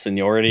level of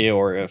seniority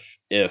or if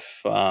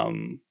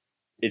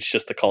it's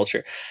just the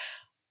culture.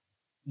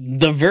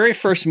 The very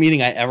first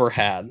meeting I ever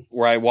had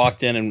where I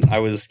walked in and I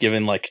was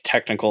given like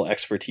technical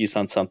expertise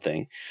on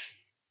something,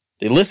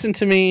 they listened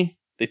to me,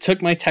 they took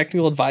my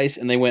technical advice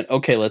and they went,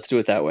 okay, let's do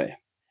it that way.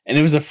 And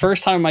it was the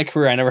first time in my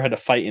career I never had to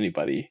fight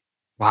anybody.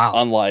 Wow.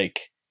 On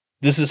like,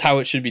 this is how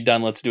it should be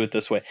done. Let's do it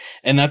this way.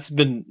 And that's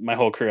been my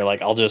whole career.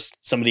 Like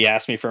somebody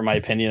asks me for my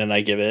opinion and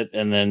I give it.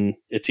 And then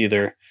it's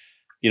either,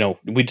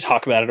 we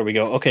talk about it or we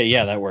go, okay,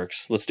 yeah, that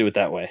works. Let's do it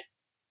that way.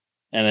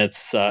 And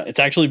it's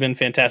actually been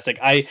fantastic.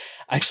 I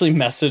actually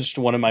messaged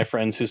one of my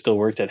friends who still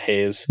worked at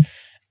Hayes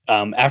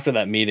after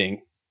that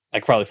meeting.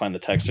 I could probably find the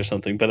text or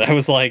something, but I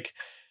was like,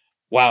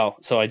 wow.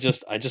 So I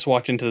just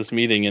walked into this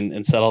meeting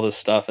and said all this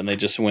stuff and they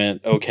just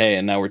went, okay.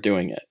 And now we're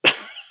doing it.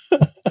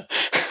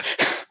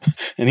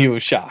 And he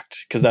was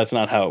shocked because that's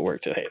not how it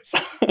worked at Hayes.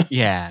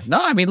 Yeah. No,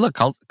 I mean, look,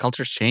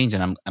 cultures change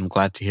and I'm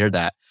glad to hear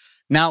that.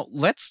 Now,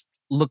 let's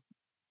look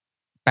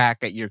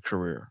back at your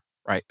career,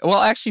 right?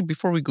 Well, actually,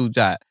 before we go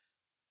that,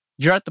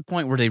 you're at the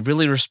point where they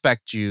really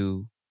respect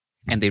you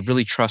and they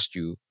really trust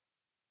you.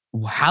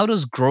 How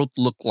does growth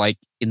look like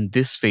in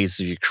this phase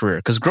of your career?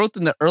 Because growth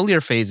in the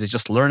earlier phase is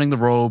just learning the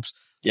ropes,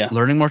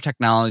 learning more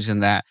technology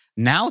and that.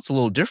 Now it's a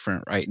little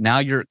different, right? Now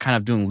you're kind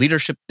of doing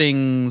leadership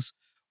things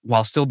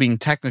while still being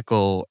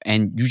technical,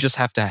 and you just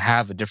have to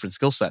have a different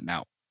skill set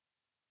now.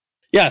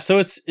 Yeah, so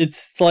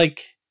it's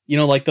like,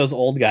 like those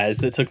old guys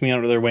that took me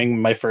under their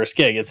wing my first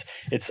gig.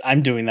 It's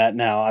I'm doing that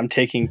now. I'm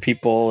taking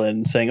people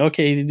and saying,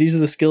 okay, these are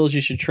the skills you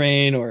should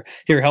train, or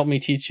here, help me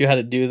teach you how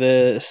to do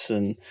this.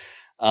 And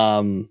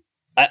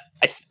I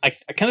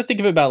kind of think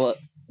of it about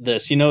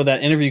this. That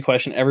interview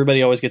question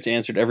everybody always gets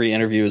answered every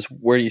interview is,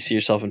 where do you see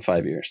yourself in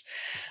 5 years?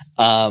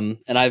 And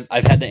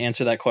I've had to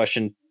answer that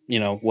question,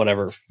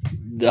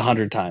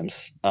 100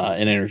 times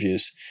in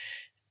interviews.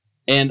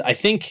 And I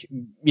think,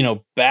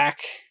 back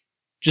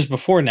just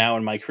before now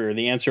in my career,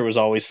 the answer was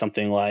always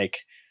something like,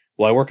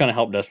 well, I work on a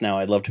help desk now.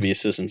 I'd love to be a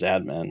systems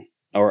admin.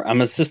 Or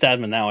I'm a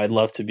sysadmin now. I'd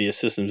love to be a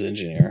systems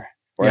engineer.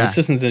 Or I'm a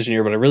systems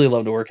engineer, but I really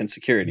love to work in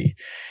security.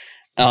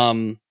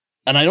 And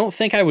I don't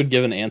think I would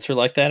give an answer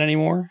like that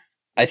anymore.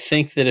 I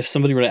think that if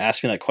somebody were to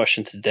ask me that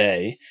question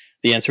today,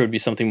 the answer would be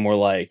something more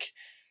like,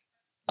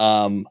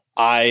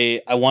 I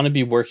want to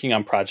be working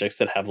on projects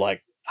that have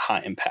like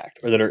high impact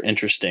or that are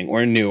interesting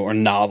or new or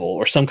novel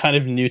or some kind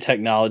of new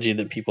technology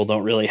that people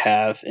don't really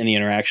have any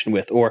interaction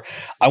with. Or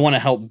I want to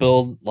help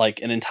build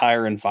like an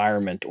entire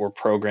environment or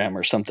program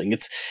or something.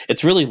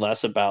 It's really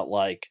less about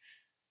like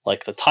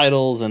the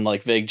titles and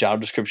like vague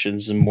job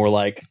descriptions and more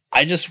like,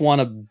 I just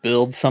want to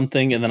build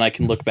something and then I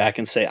can look back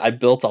and say, I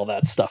built all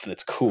that stuff and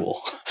it's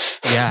cool.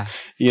 Yeah.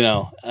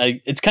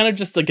 It's kind of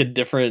just like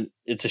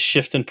it's a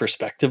shift in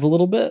perspective a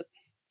little bit.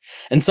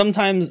 And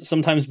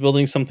sometimes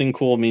building something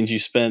cool means you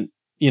spent,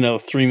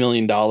 $3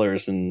 million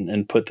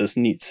and put this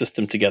neat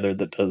system together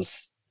that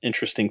does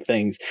interesting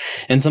things.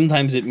 And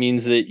sometimes it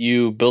means that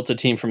you built a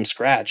team from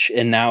scratch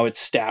and now it's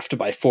staffed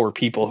by 4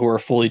 people who are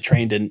fully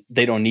trained and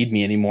they don't need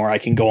me anymore. I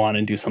can go on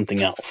and do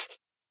something else.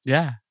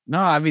 Yeah. No,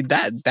 I mean,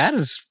 that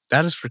is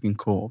freaking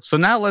cool. So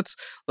now let's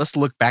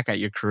look back at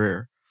your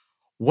career.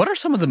 What are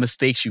some of the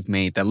mistakes you've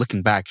made that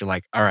looking back, you're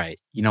like, all right,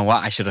 you know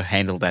what? I should have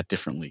handled that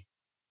differently.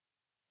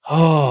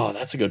 Oh,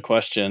 that's a good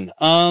question.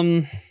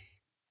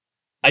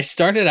 I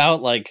started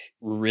out like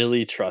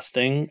really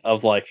trusting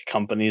of like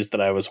companies that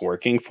I was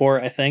working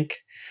for, I think.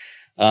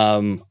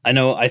 I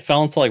know I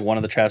fell into like one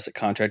of the traps that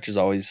contractors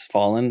always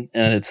fall in,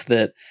 and it's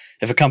that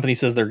if a company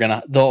says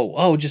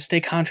they'll just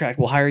stay contract,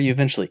 we'll hire you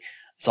eventually.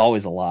 It's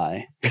always a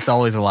lie. It's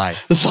always a lie.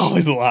 It's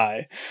always a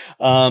lie.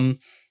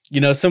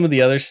 Some of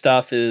the other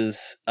stuff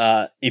is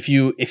if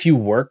you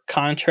work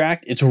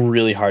contract, it's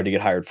really hard to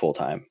get hired full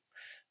time.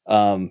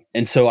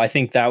 And so I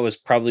think that was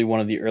probably one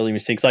of the early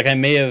mistakes. Like I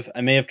may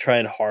have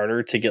tried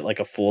harder to get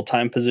like a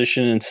full-time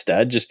position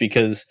instead, just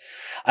because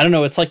I don't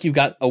know. It's like you've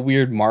got a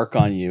weird mark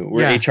on you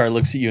where HR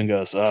looks at you and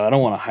goes, I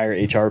don't want to hire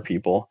HR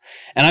people.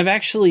 And I've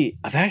actually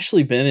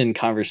been in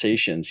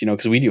conversations,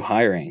 cause we do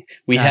hiring.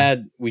 We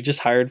just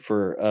hired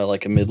for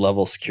like a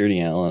mid-level security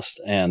analyst,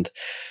 and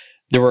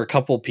there were a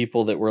couple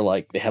people that were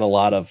like, they had a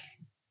lot of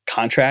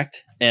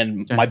contract,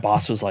 and my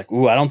boss was like,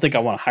 ooh, I don't think I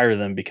want to hire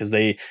them because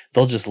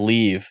they'll just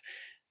leave.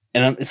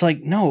 And it's like,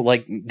 no,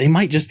 like they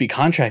might just be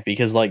contract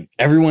because like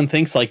everyone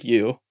thinks like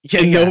you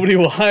and nobody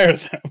will hire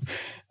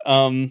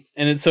them.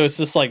 So it's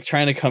just like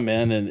trying to come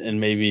in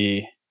and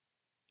maybe,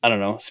 I don't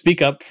know,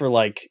 speak up for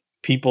like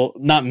people,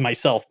 not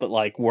myself, but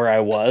like where I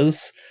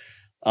was,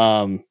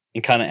 and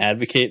kind of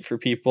advocate for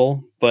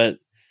people. But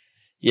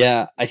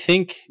yeah, I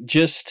think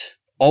just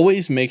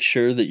always make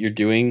sure that you're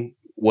doing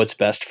what's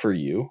best for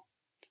you.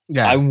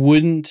 Yeah. I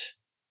wouldn't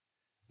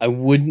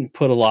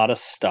put a lot of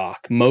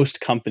stock. Most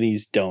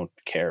companies don't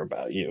care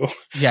about you.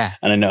 Yeah.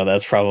 And I know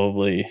that's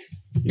probably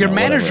your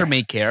manager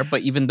may care,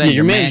 but even then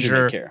your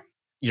manager may care.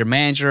 Your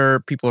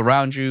manager, people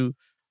around you,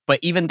 but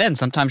even then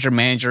sometimes your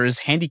manager is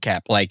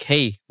handicapped, like,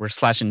 hey, we're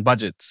slashing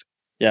budgets.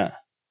 Yeah.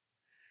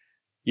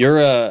 You're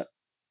a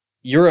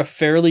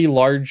fairly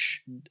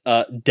large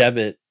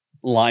debit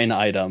line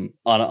item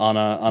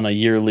on a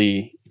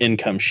yearly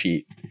income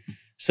sheet.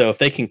 So if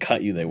they can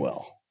cut you, they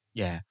will.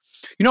 Yeah.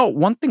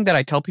 One thing that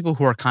I tell people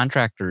who are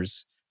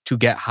contractors to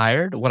get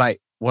hired, what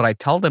I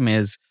tell them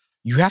is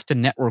you have to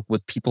network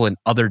with people in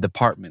other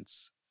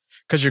departments.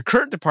 Because your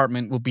current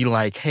department will be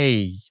like,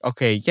 hey,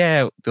 okay,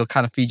 yeah, they'll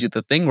kind of feed you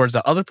the thing. Whereas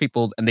the other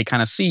people, and they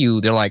kind of see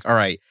you, they're like, all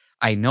right,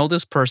 I know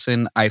this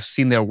person, I've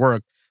seen their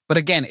work. But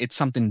again, it's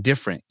something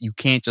different. You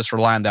can't just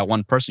rely on that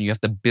one person. You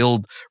have to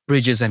build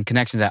bridges and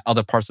connections at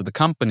other parts of the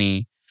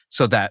company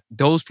so that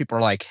those people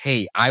are like,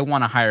 hey, I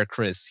want to hire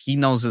Chris. He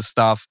knows his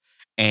stuff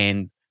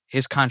and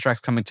his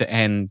contract's coming to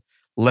end.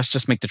 Let's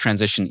just make the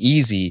transition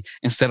easy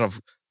instead of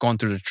going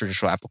through the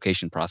traditional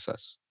application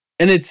process.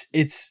 And it's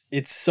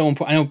so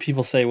important. I know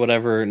people say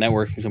whatever,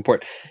 networking is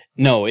important.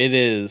 No, it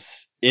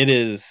is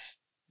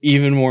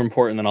even more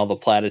important than all the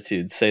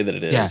platitudes say that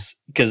it is. Yeah.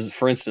 Because,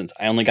 for instance,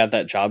 I only got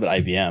that job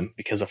at IBM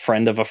because a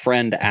friend of a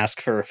friend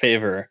asked for a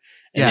favor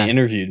and they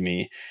interviewed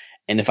me.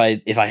 And if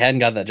I hadn't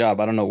got that job,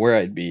 I don't know where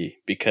I'd be,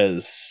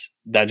 because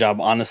that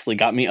job honestly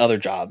got me other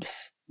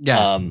jobs.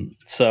 Yeah.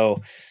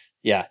 So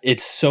yeah,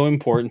 it's so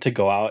important to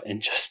go out and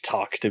just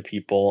talk to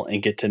people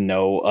and get to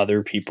know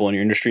other people in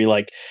your industry.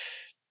 Like,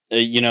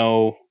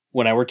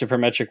 when I worked at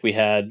Parametric, we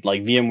had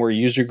like VMware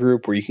user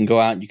group where you can go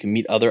out and you can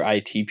meet other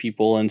IT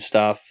people and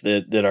stuff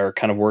that are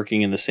kind of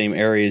working in the same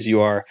area as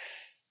you are.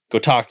 Go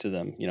talk to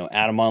them,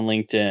 add them on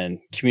LinkedIn,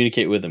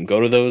 communicate with them,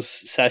 go to those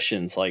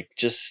sessions, like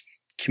just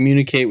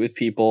communicate with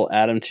people,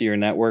 add them to your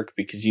network,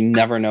 because you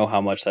never know how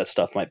much that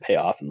stuff might pay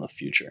off in the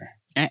future.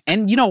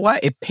 And you know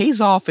what? It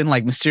pays off in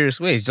like mysterious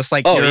ways, just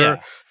like you're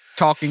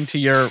talking to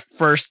your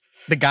first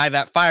the guy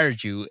that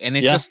fired you. And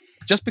it's Yeah.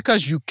 just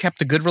because you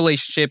kept a good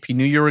relationship, he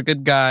knew you were a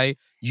good guy,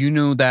 you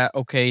knew that,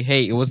 okay,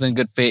 hey, it wasn't a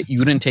good fit,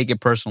 you didn't take it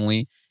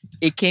personally,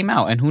 it came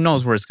out, and who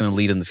knows where it's going to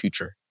lead in the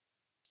future.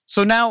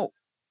 So now,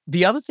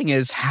 the other thing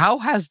is, how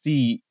has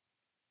the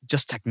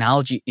just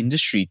technology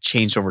industry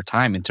changed over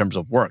time in terms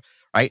of work?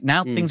 Right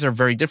now, things are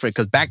very different,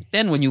 because back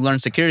then when you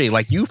learned security,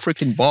 like you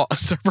freaking bought a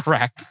server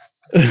rack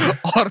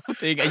auto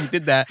thing and you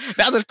did that.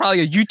 Now there's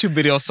probably a YouTube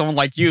video of someone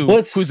like you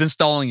who's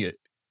installing it.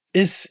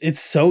 It's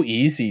so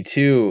easy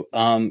too,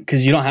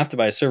 because you don't have to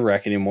buy a server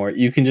rack anymore.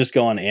 You can just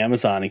go on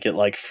Amazon and get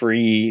like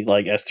free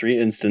like S3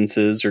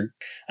 instances, or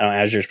I don't know,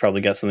 Azure's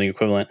probably got something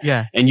equivalent.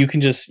 Yeah, and you can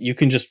just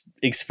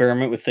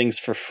experiment with things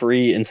for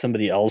free in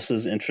somebody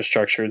else's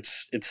infrastructure.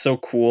 It's so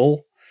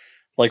cool,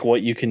 like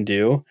what you can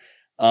do.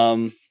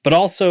 But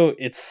also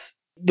it's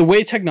the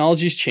way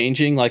technology is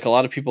changing. Like a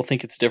lot of people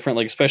think it's different,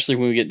 like especially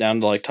when we get down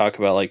to like talk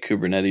about like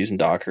Kubernetes and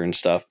Docker and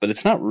stuff. But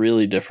it's not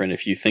really different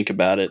if you think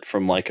about it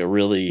from like a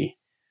really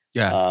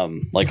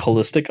like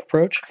holistic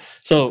approach.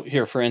 So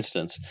here, for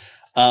instance,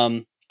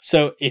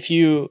 so if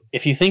you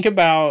think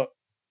about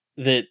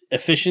that,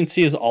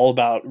 efficiency is all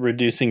about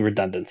reducing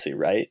redundancy,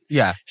 right?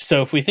 Yeah.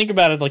 So if we think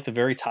about it like the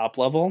very top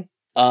level,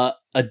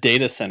 a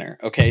data center.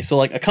 Okay. So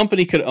like a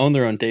company could own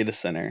their own data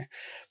center,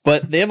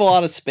 but they have a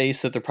lot of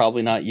space that they're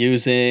probably not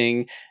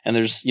using. And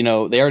there's,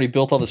 they already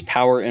built all this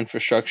power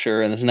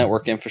infrastructure and this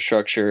network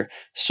infrastructure.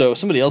 So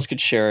somebody else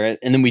could share it.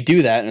 And then we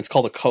do that. And it's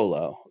called a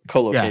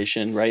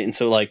co-location, right? And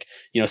so like,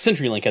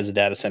 CenturyLink has a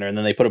data center and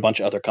then they put a bunch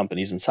of other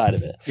companies inside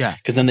of it. Yeah.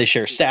 Because then they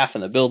share staff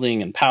in the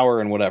building and power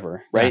and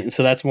whatever, right? Yeah. And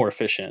so that's more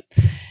efficient.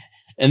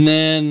 And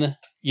then,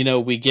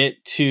 we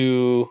get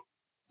to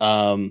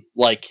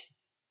like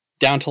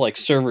down to like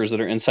servers that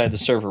are inside the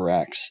server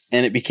racks.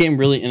 And it became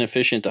really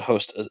inefficient to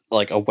host a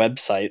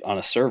website on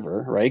a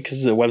server, right?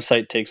 Because the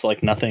website takes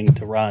like nothing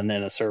to run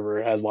and a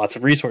server has lots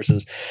of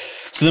resources.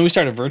 So then we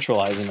started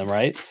virtualizing them,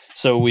 right?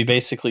 So we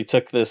basically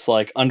took this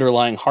like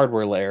underlying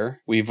hardware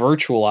layer, we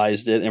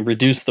virtualized it and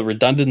reduced the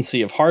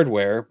redundancy of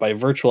hardware by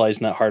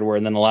virtualizing that hardware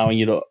and then allowing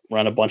you to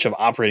run a bunch of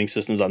operating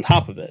systems on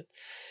top of it.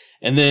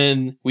 And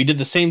then we did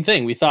the same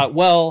thing. We thought,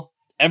 well,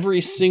 every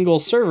single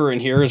server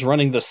in here is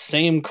running the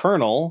same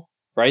kernel,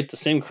 right? The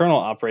same kernel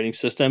operating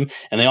system,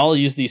 and they all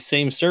use these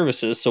same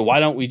services. So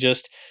why don't we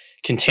just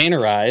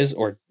containerize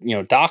or,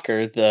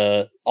 Docker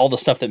all the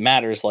stuff that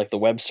matters, like the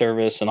web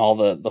service and all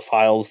the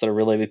files that are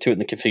related to it in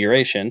the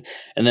configuration.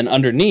 And then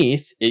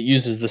underneath it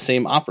uses the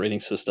same operating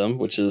system,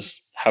 which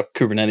is how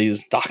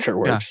Kubernetes Docker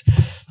works. Yeah.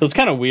 So it's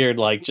kind of weird,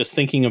 like just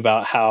thinking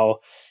about how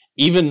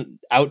even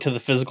out to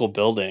the physical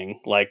building,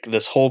 like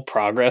this whole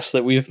progress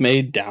that we've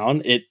made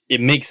down,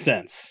 it makes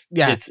sense.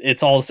 Yeah.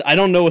 It's all, I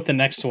don't know what the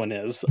next one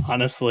is,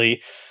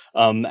 honestly,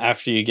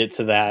 after you get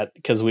to that,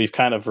 because we've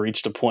kind of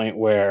reached a point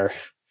where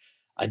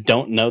I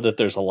don't know that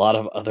there's a lot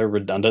of other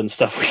redundant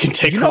stuff we can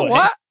take away. You know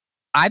what?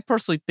 I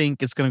personally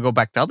think it's going to go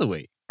back the other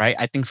way, right?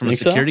 I think from a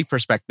security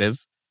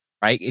perspective,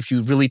 right? If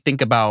you really think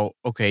about,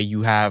 okay,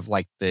 you have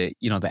like the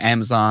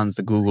Amazons,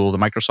 the Google, the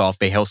Microsoft,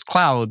 they host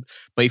cloud.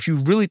 But if you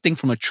really think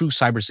from a true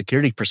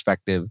cybersecurity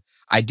perspective,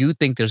 I do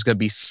think there's going to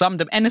be some,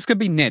 and it's going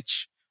to be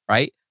niche,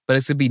 right? But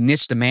it's going to be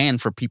niche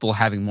demand for people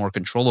having more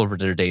control over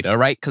their data,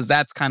 right? Because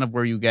that's kind of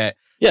where you get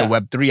the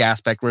Web3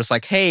 aspect, where it's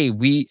like, hey,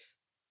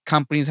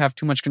 companies have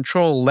too much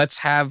control. Let's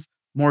have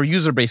more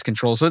user-based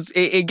control. So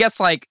it gets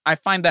like, I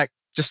find that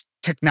just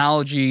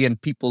technology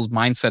and people's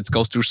mindsets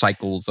goes through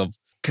cycles of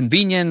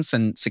convenience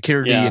and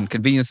security and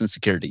convenience and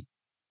security.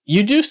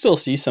 You do still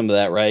see some of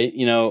that, right?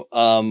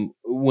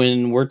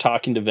 When we're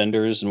talking to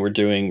vendors and we're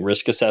doing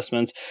risk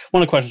assessments,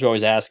 one of the questions we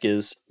always ask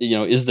is,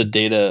 is the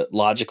data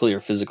logically or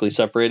physically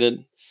separated?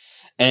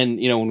 And,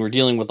 when we're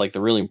dealing with like the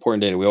really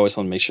important data, we always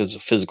want to make sure there's a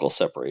physical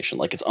separation,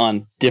 like it's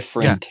on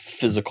different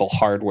physical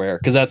hardware,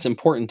 because that's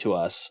important to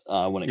us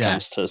when it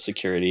comes to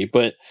security.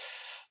 But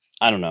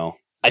I don't know.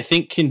 I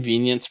think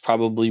convenience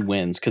probably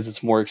wins because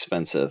it's more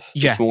expensive.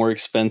 Yeah. It's more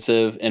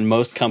expensive, and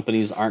most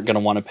companies aren't going to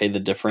want to pay the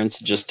difference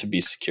just to be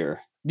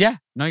secure. Yeah,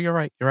 no, you're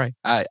right. You're right.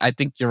 I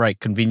think you're right.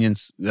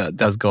 Convenience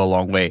does go a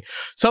long way.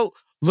 So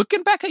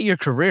looking back at your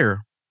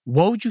career,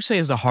 what would you say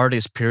is the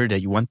hardest period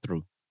that you went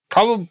through?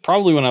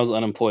 Probably when I was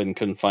unemployed and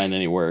couldn't find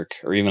any work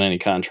or even any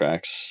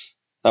contracts.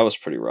 That was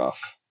pretty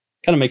rough.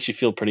 Kind of makes you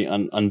feel pretty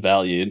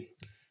unvalued.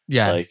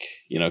 Yeah. Like,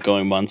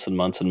 going months and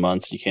months and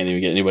months, you can't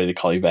even get anybody to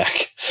call you back.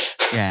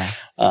 Yeah.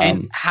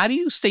 And how do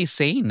you stay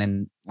sane,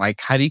 and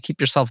like, how do you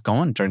keep yourself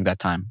going during that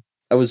time?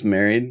 I was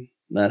married.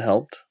 That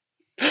helped.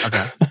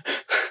 Okay.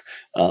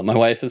 My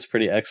wife is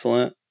pretty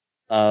excellent.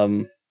 I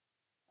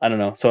don't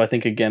know. So I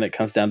think, again, it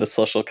comes down to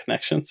social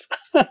connections.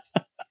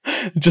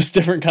 Just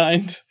different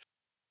kind.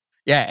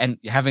 Yeah. And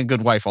having a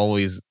good wife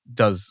always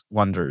does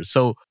wonders.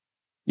 So,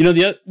 so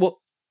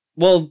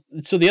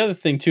the other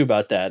thing too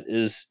about that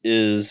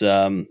is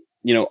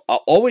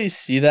I'll always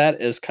see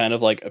that as kind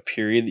of like a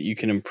period that you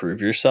can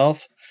improve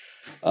yourself.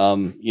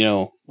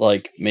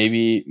 Like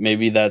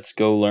maybe that's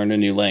go learn a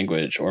new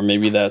language, or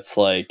maybe that's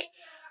like,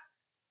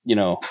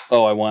 I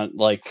want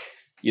like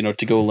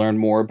to go learn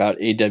more about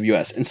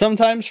AWS. And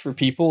sometimes for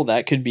people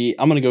that could be,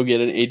 I'm going to go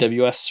get an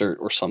AWS cert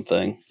or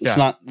something. It's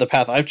not the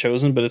path I've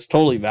chosen, but it's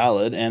totally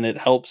valid, and it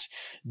helps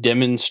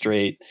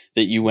demonstrate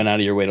that you went out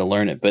of your way to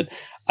learn it. But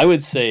I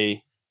would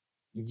say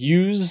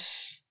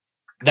use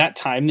that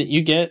time that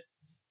you get.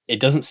 It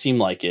doesn't seem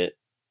like it,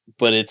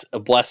 but it's a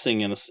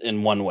blessing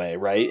in one way,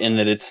 right? In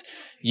that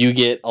you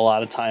get a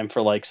lot of time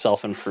for like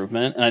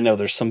self-improvement. And I know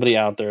there's somebody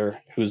out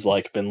there who's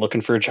like been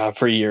looking for a job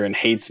for a year and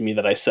hates me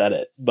that I said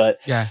it, but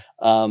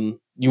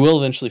you will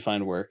eventually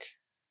find work.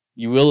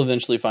 You will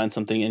eventually find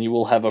something, and you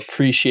will have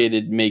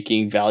appreciated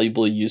making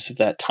valuable use of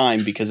that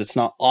time, because it's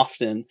not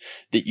often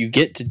that you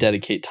get to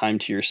dedicate time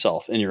to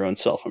yourself and your own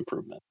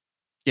self-improvement.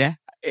 Yeah.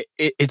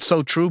 It's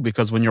so true,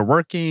 because when you're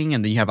working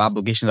and then you have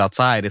obligations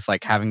outside, it's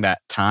like having that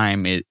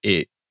time,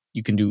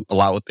 you can do a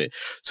lot with it.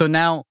 So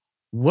now,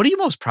 what are you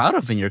most proud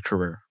of in your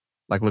career?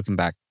 Like looking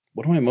back,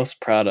 what am I most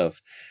proud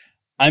of?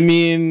 I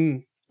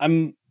mean,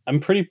 I'm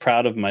pretty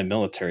proud of my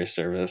military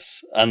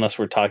service, unless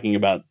we're talking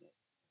about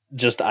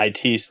just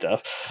IT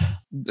stuff.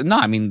 No,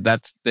 I mean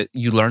that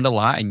you learned a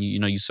lot, and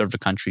you served the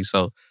country.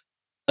 So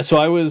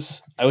I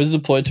was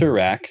deployed to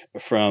Iraq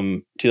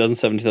from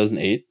 2007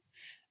 2008,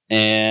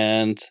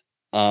 and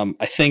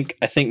I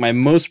think my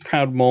most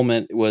proud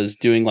moment was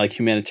doing like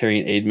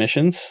humanitarian aid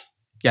missions.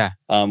 Yeah.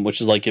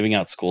 Which is like giving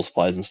out school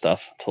supplies and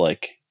stuff to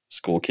like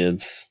school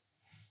kids.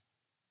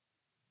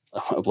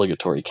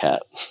 Obligatory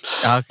cat.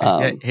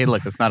 Okay. Hey,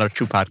 look, it's not a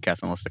true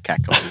podcast unless the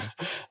cat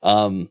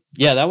comes.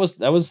 Yeah, that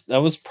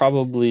was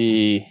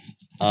probably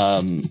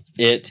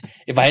it.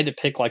 If I had to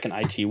pick like an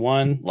IT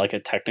one, like a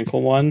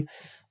technical one,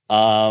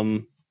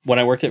 when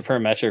I worked at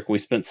Parametric, we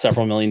spent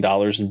several $1 million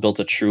and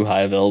built a true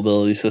high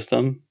availability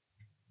system.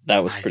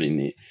 That was pretty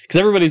neat. Because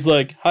everybody's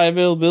like, high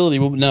availability.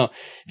 Well, no,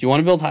 if you want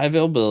to build high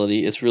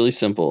availability, it's really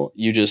simple.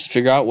 You just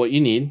figure out what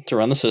you need to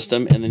run the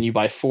system, and then you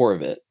buy 4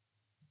 of it.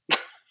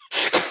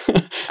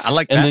 I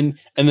like that.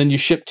 And then you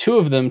ship 2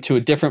 of them to a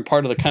different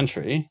part of the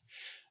country.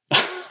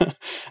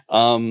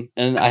 And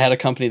I had a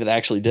company that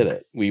actually did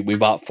it. We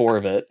bought 4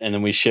 of it, and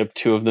then we shipped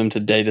 2 of them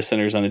to data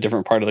centers on a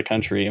different part of the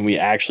country, and we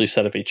actually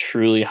set up a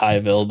truly high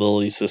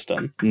availability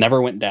system.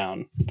 Never went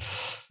down.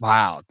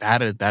 Wow,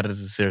 that is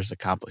a serious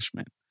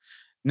accomplishment.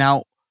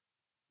 Now,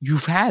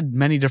 you've had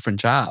many different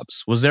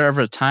jobs. Was there ever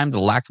a time the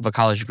lack of a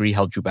college degree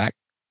held you back?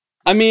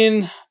 I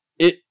mean,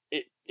 it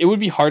would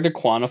be hard to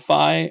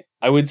quantify.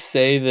 I would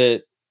say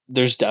that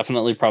there's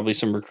definitely probably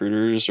some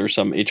recruiters or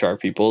some HR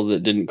people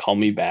that didn't call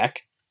me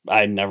back.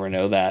 I never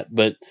know that.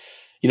 But,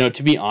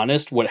 to be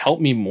honest, what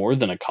helped me more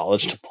than a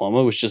college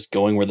diploma was just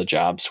going where the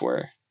jobs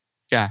were.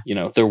 Yeah.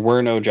 There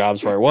were no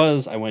jobs where I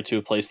was. I went to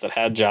a place that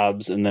had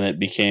jobs, and then it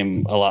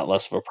became a lot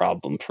less of a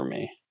problem for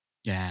me.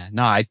 Yeah.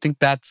 No, I think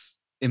that's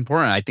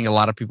important. I think a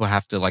lot of people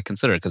have to like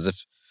consider it, because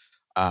if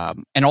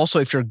and also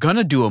if you're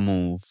gonna do a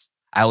move,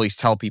 I always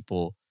tell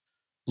people,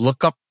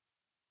 look up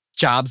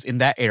jobs in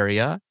that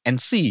area and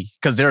see,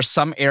 because there are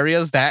some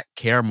areas that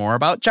care more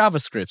about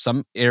JavaScript,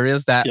 some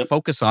areas that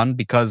focus on,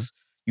 because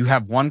you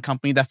have one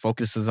company that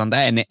focuses on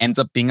that and it ends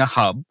up being a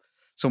hub.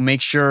 So make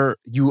sure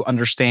you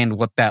understand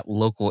what that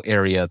local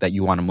area that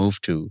you want to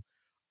move to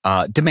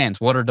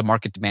demands. What are the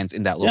market demands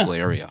in that local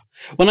area?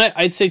 Well,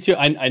 I'd say too,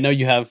 I know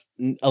you have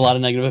a lot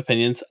of negative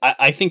opinions.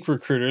 I think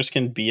recruiters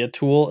can be a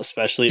tool,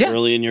 especially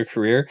early in your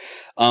career.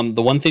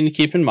 The one thing to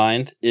keep in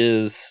mind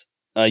is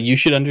you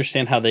should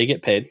understand how they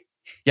get paid.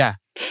 Yeah.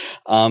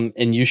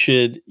 And you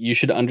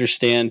should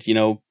understand,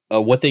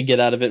 what they get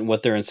out of it and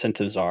what their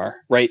incentives are.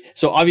 Right.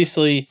 So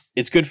obviously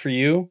it's good for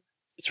you.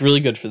 It's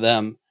really good for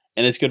them.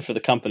 And it's good for the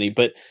company.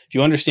 But if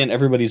you understand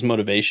everybody's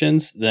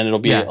motivations, then it'll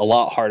be a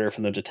lot harder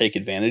for them to take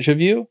advantage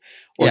of you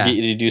or get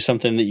you to do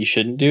something that you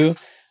shouldn't do.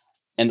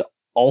 And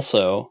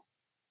also,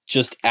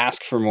 just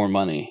ask for more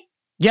money.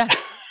 Yeah.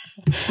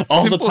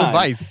 All Simple the time.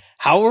 Advice.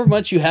 However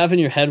much you have in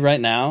your head right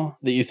now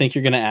that you think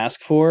you're going to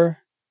ask for,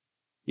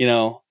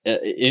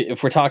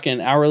 if we're talking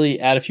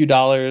hourly, add a few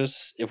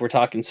dollars. If we're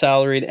talking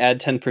salaried,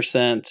 add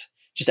 10%.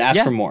 Just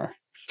ask for more.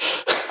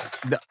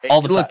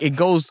 All the time. Look, it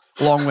goes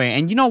a long way.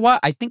 And you know what?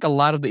 I think a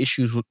lot of the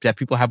issues that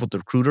people have with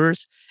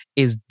recruiters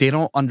is they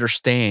don't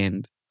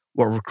understand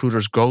what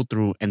recruiters go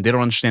through, and they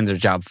don't understand their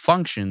job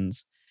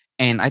functions.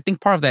 And I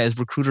think part of that is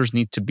recruiters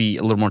need to be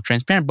a little more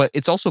transparent, but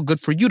it's also good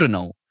for you to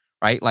know,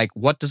 right? Like,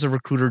 what does a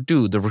recruiter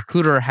do? The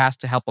recruiter has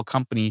to help a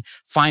company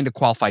find a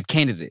qualified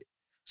candidate.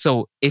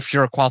 So if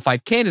you're a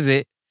qualified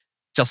candidate,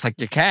 just like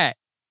your cat,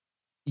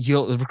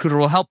 the recruiter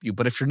will help you.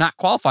 But if you're not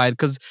qualified,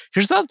 because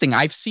here's the other thing,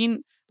 I've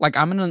seen, like,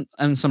 I'm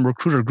in some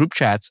recruiter group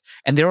chats,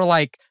 and they were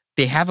like,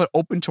 they have an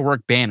open to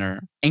work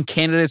banner, and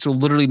candidates will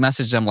literally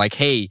message them like,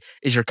 hey,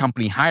 is your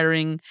company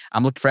hiring?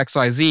 I'm looking for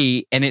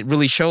XYZ. And it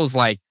really shows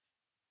like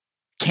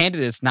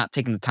candidates not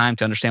taking the time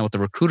to understand what the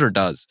recruiter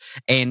does.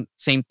 And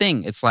same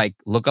thing. It's like,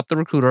 look up the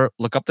recruiter,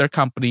 look up their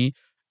company.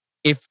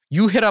 If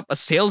you hit up a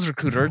sales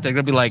recruiter, they're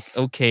going to be like,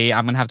 okay,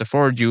 I'm going to have to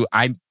forward you.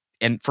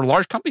 And for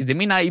large companies, they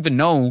may not even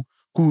know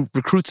who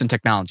recruits in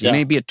technology. It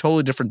may be a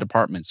totally different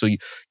department. So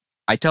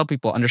I tell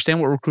people, understand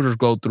what recruiters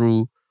go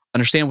through,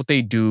 understand what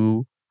they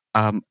do,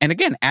 And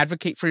again,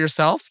 advocate for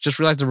yourself. Just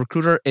realize the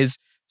recruiter is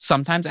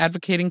sometimes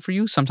advocating for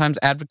you, sometimes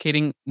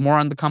advocating more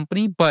on the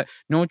company, but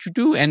know what you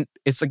do. And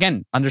it's,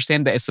 again,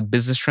 understand that it's a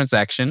business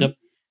transaction. Yep.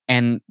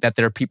 And that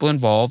there are people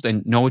involved,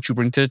 and know what you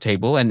bring to the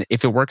table. And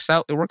if it works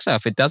out, it works out.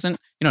 If it doesn't,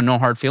 no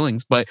hard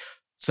feelings. But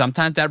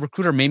sometimes that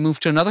recruiter may move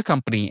to another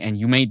company, and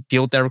you may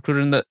deal with that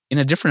recruiter in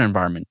a different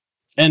environment.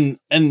 And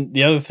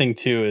the other thing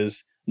too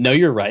is know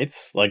your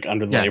rights, like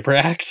under the Labor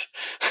Act.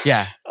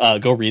 Yeah.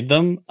 Go read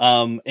them.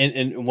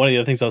 And one of the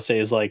other things I'll say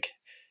is like,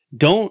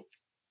 don't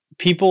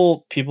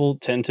people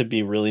tend to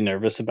be really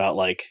nervous about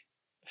like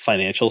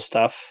financial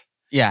stuff.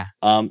 Yeah.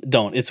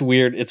 Don't. It's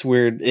weird.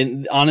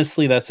 And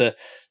honestly, that's a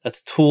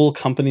tool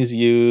companies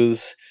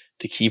use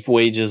to keep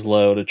wages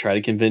low, to try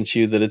to convince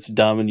you that it's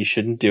dumb and you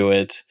shouldn't do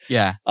it.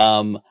 Yeah.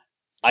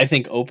 I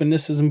think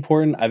openness is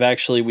important.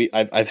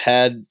 I've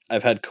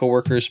had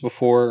coworkers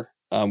before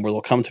where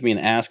they'll come to me and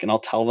ask, and I'll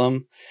tell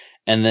them,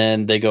 and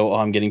then they go, "Oh,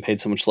 I'm getting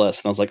paid so much less."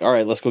 And I was like, "All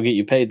right, let's go get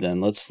you paid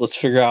then. Let's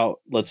figure out.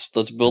 Let's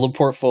build a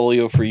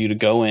portfolio for you to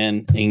go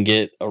in and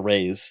get a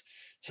raise,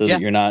 so that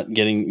you're not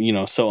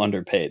getting so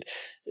underpaid."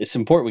 It's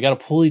important. We got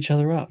to pull each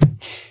other up.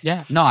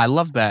 Yeah. No, I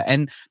love that.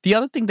 And the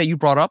other thing that you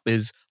brought up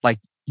is like,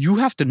 you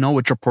have to know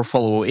what your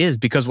portfolio is,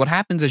 because what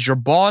happens is your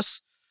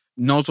boss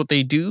knows what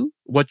they do,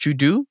 what you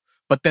do,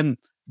 but then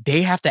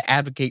they have to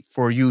advocate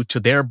for you to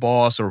their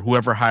boss or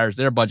whoever hires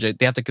their budget.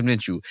 They have to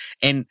convince you,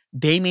 and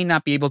they may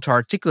not be able to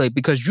articulate,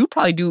 because you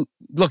probably do.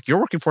 Look, you're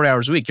working 40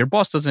 hours a week. Your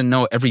boss doesn't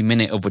know every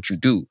minute of what you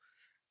do.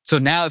 So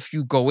now if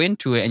you go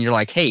into it and you're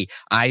like, hey,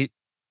 I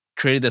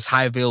created this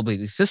high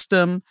availability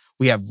system.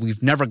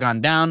 We've never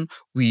gone down.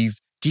 We've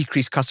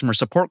decreased customer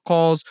support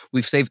calls.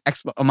 We've saved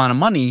X amount of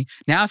money.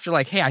 Now, if you're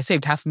like, hey, I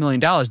saved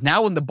 $500,000.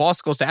 Now, when the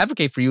boss goes to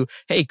advocate for you,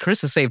 hey,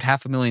 Chris has saved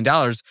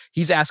 $500,000.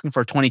 He's asking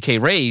for a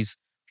 $20K raise.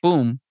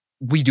 Boom.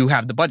 We do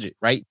have the budget,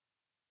 right?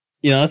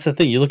 That's the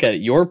thing. You look at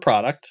it, your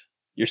product,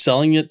 you're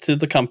selling it to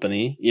the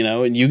company,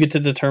 and you get to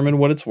determine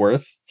what it's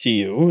worth to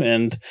you.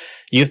 And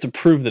you have to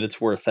prove that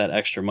it's worth that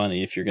extra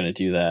money if you're going to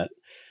do that.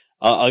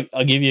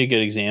 I'll give you a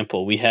good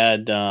example. We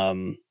had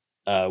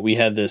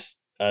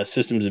this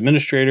systems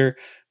administrator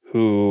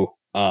who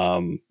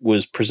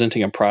was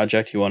presenting a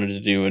project. He wanted to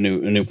do a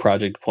new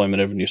project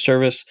deployment of a new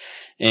service,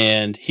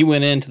 and he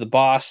went into the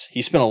boss.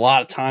 He spent a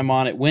lot of time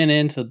on it. Went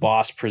into the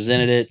boss,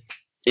 presented it,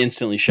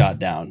 instantly shot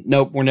down.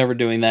 Nope, we're never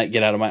doing that.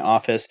 Get out of my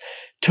office.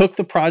 Took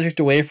the project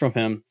away from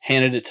him.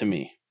 Handed it to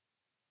me.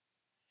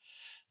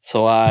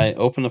 So I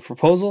opened the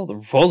proposal. The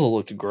proposal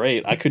looked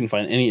great. I couldn't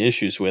find any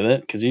issues with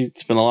it because he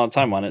spent a lot of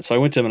time on it. So I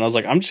went to him and I was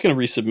like, I'm just going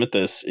to resubmit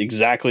this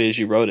exactly as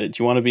you wrote it.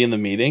 Do you want to be in the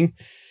meeting?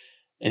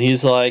 And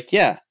he's like,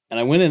 yeah. And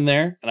I went in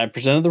there and I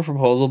presented the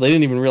proposal. They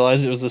didn't even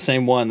realize it was the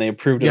same one. They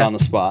approved it on the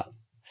spot.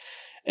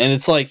 And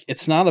it's like,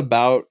 it's not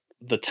about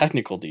the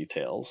technical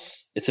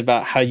details. It's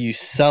about how you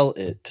sell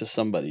it to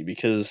somebody,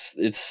 because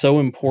it's so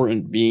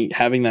important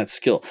having that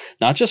skill,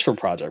 not just for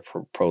project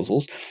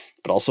proposals,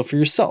 but also for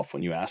yourself.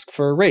 When you ask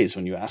for a raise,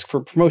 when you ask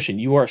for a promotion,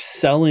 you are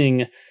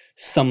selling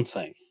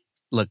something.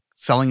 Look,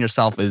 selling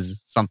yourself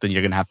is something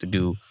you're going to have to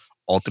do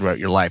all throughout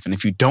your life. And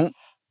if you don't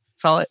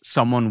sell it,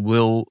 someone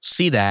will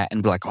see that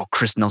and be like, oh,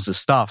 Chris knows his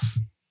stuff.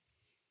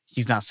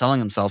 He's not selling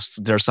himself.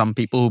 So there are some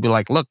people who'll be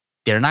like, look,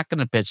 they're not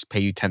going to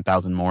pay you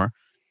 $10,000 more.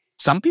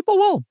 Some people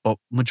will, but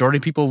majority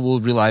of people will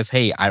realize,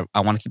 hey, I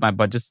want to keep my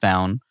budgets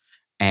down,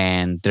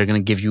 and they're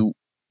going to give you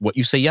what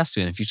you say yes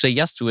to. And if you say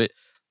yes to it,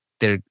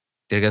 they're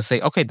going to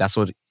say, okay, that's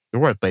what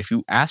you're worth. But if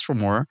you ask for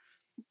more,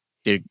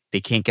 they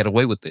can't get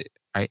away with it,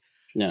 right?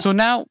 Yeah. So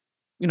now,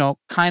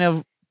 kind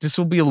of, this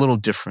will be a little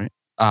different.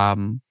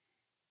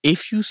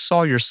 If you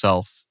saw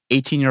yourself,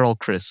 18-year-old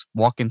Chris,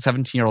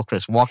 17-year-old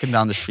Chris, walking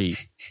down the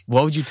street,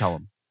 what would you tell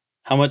him?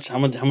 How long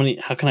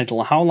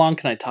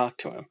can I talk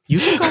to him? You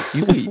can go.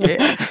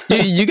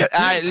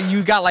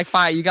 You got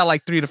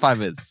like 3 to 5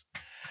 minutes.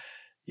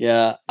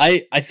 Yeah,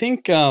 I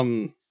think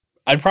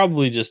I'd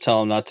probably just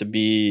tell him not to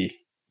be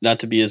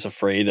as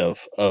afraid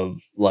of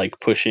like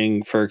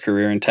pushing for a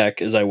career in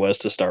tech as I was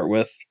to start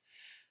with.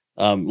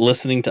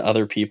 Listening to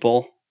other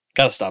people.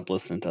 Got to stop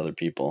listening to other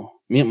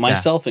people.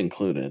 Myself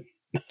included.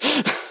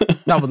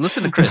 No, but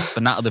listen to Chris,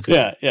 but not other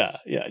people.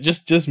 Yeah.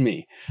 Just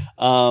me.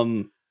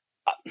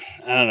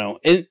 I don't know.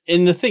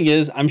 And the thing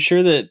is, I'm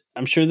sure that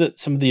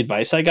some of the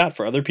advice I got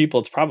for other people,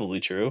 it's probably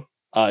true.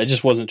 It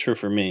just wasn't true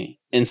for me.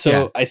 And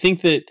so I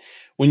think that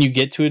when you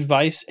get to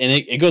advice, and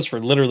it goes for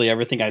literally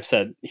everything I've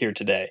said here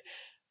today,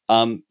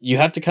 you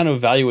have to kind of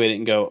evaluate it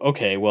and go,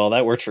 okay, well,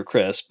 that worked for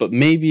Chris, but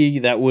maybe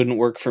that wouldn't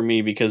work for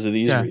me because of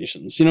these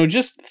reasons.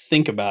 Just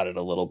think about it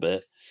a little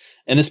bit.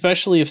 And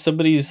especially if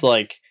somebody's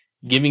like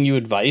giving you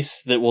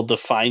advice that will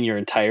define your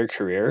entire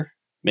career,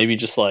 maybe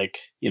just like,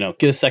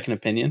 get a second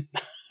opinion.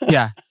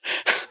 Yeah.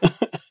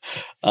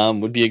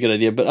 Would be a good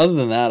idea. But other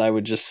than that, I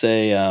would just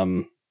say,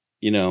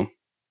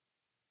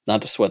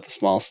 not to sweat the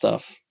small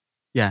stuff.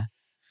 Yeah.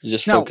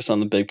 Just focus on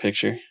the big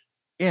picture.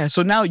 Yeah.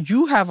 So now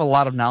you have a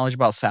lot of knowledge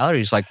about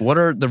salaries. Like, what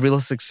are the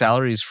realistic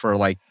salaries for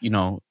like,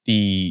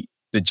 the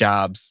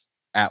jobs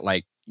at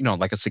like,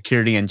 like a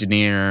security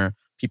engineer,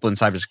 people in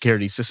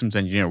cybersecurity, systems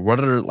engineer, what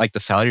are like the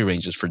salary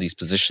ranges for these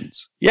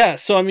positions? Yeah,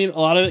 so I mean, a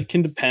lot of it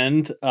can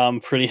depend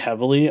pretty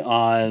heavily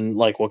on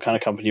like what kind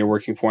of company you're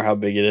working for, how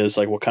big it is,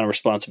 like what kind of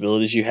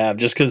responsibilities you have.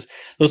 Just because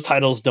those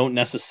titles don't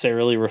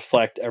necessarily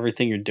reflect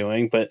everything you're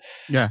doing, but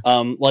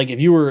like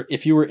if you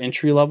were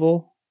entry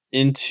level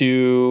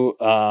into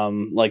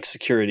like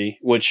security,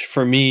 which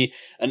for me,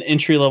 an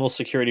entry level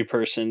security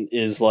person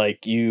is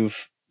like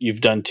you've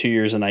done 2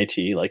 years in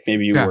IT, like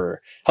maybe you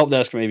were help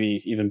desk,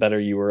 maybe even better,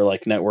 you were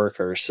like network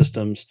or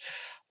systems.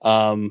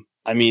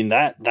 I mean,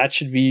 that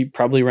should be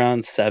probably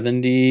around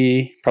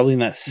 70, probably in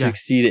that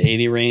 60 to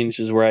 80 range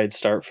is where I'd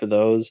start for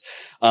those.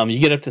 You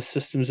get up to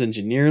systems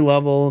engineer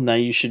level, now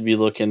you should be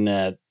looking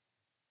at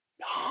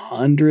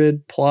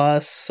 100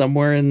 plus,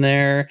 somewhere in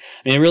there.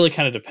 I mean, it really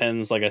kind of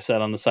depends, like I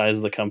said, on the size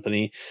of the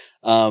company.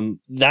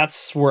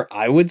 That's where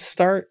I would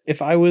start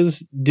if I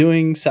was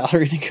doing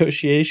salary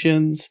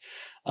negotiations.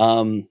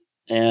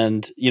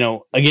 And, you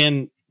know,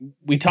 again,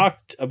 we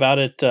talked about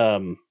it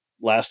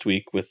last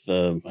week with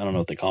the, I don't know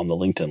what they call them, the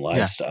LinkedIn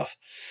Live stuff.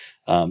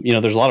 You know,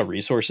 there's a lot of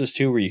resources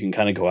too, where you can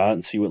kind of go out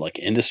and see what like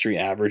industry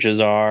averages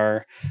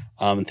are,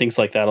 and things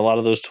like that. A lot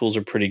of those tools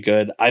are pretty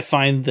good. I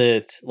find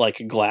that like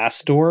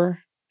Glassdoor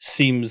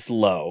seems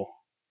low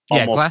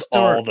almost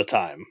Glassdoor, all the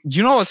time.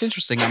 You know what's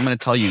interesting? I'm going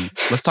to tell you.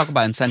 Let's talk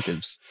about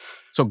incentives.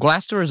 So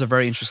Glassdoor is a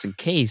very interesting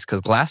case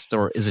because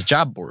Glassdoor is a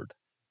job board.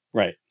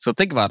 Right. So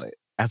think about it.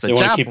 As a they job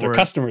want to keep board, their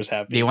customers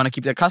happy. They want to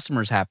keep their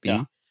customers happy.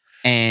 Yeah.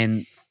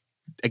 And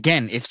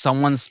again, if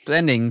someone's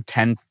spending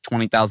 $10,000,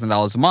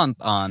 $20,000 a month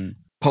on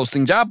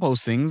posting job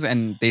postings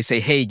and they say,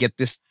 hey, get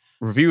this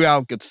review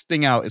out, get this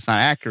thing out, it's not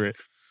accurate.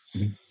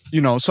 You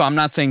know, so I'm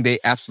not saying they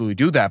absolutely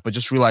do that, but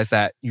just realize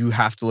that you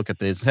have to look at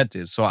the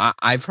incentives. So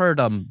I've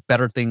heard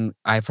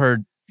I've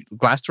heard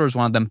Glassdoor is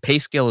one of them.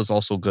 PayScale is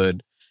also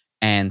good,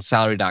 and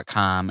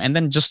Salary.com, and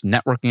then just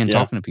networking and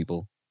talking to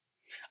people.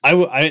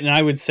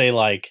 I would say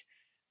like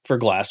for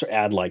Glassdoor,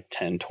 add like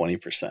 10,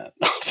 20%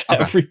 of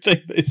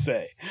everything they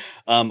say.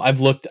 I've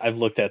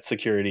looked at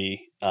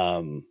security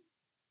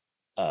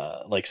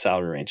like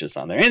salary ranges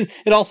on there, and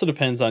it also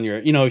depends on your,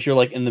 you know, if you're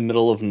like in the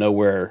middle of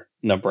nowhere,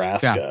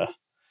 Nebraska.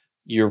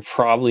 You're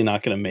probably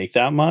not going to make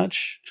that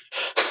much.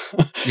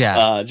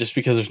 Just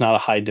because there's not a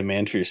high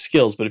demand for your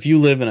skills. But if you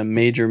live in a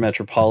major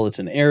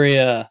metropolitan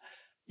area,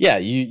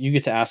 you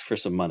get to ask for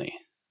some money.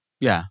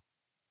 Yeah.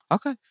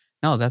 Okay.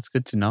 No, that's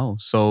good to know.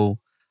 So,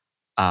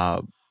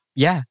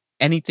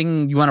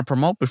 anything you want to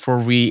promote before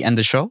we end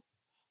the show?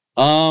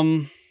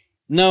 No,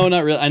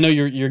 not really. I know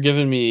you're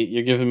giving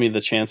me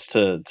the chance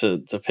to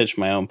pitch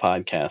my own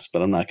podcast,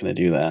 but I'm not going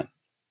to do that.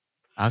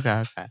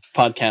 Okay.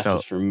 Podcast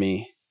is for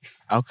me.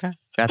 Okay.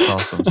 That's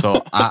awesome.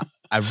 So I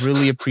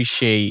really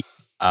appreciate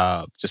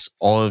just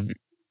all of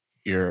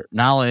your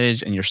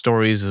knowledge, and your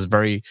stories is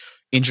very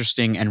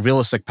interesting and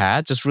realistic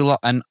path.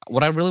 And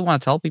what I really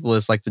want to tell people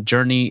is like the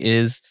journey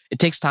it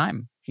takes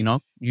time. You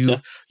know,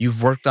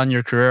 you've worked on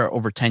your career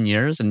over 10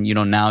 years, and you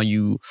know now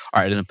you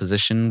are in a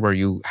position where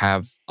you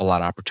have a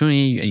lot of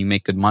opportunity and you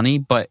make good money,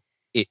 but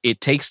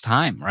it takes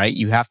time, right?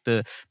 You have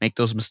to make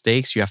those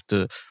mistakes. You have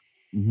to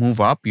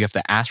move up. You have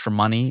to ask for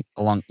money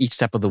along each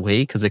step of the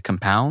way because it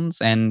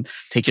compounds, and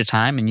take your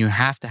time, and you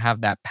have to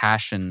have that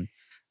passion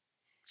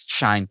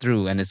shine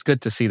through. And it's good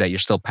to see that you're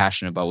still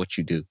passionate about what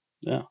you do.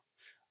 Yeah.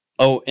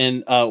 Oh,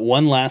 and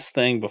one last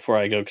thing before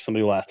I go, because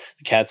somebody will ask,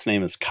 the cat's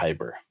name is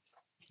Kyber.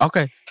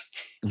 Okay.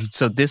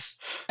 So this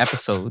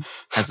episode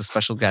has a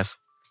special guest,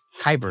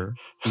 Kyber,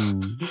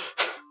 who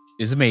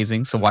is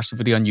amazing. So watch the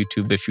video on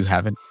YouTube if you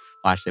haven't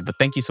watched it. But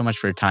thank you so much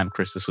for your time,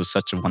 Chris. This was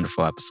such a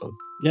wonderful episode.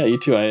 Yeah, you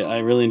too. I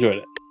really enjoyed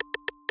it.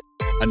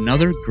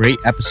 Another great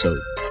episode.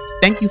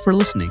 Thank you for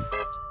listening.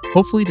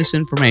 Hopefully this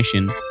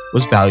information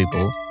was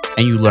valuable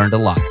and you learned a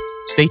lot.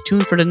 Stay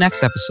tuned for the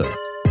next episode.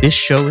 This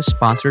show is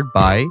sponsored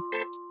by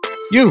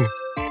you.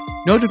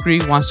 No Degree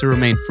wants to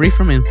remain free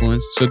from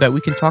influence so that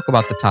we can talk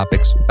about the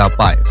topics without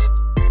bias.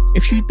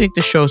 If you think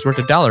the show is worth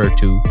 $1 or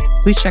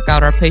 $2, please check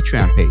out our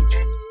Patreon page.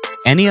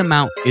 Any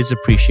amount is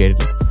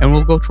appreciated and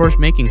will go towards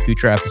making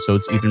future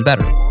episodes even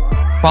better.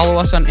 Follow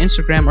us on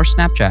Instagram or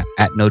Snapchat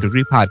at No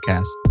Degree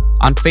Podcast,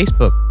 on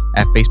Facebook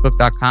at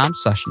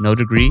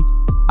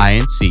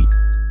facebook.com/NoDegreeINC.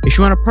 If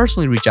you want to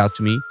personally reach out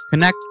to me,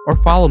 connect or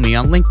follow me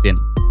on LinkedIn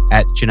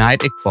at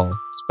Junaid Iqbal,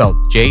 spelled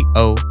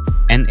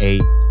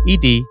Jonaed,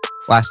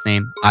 last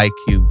name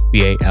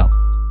Iqbal.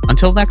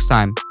 Until next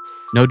time,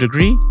 no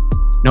degree,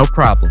 no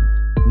problem.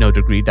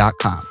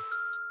 NoDegree.com.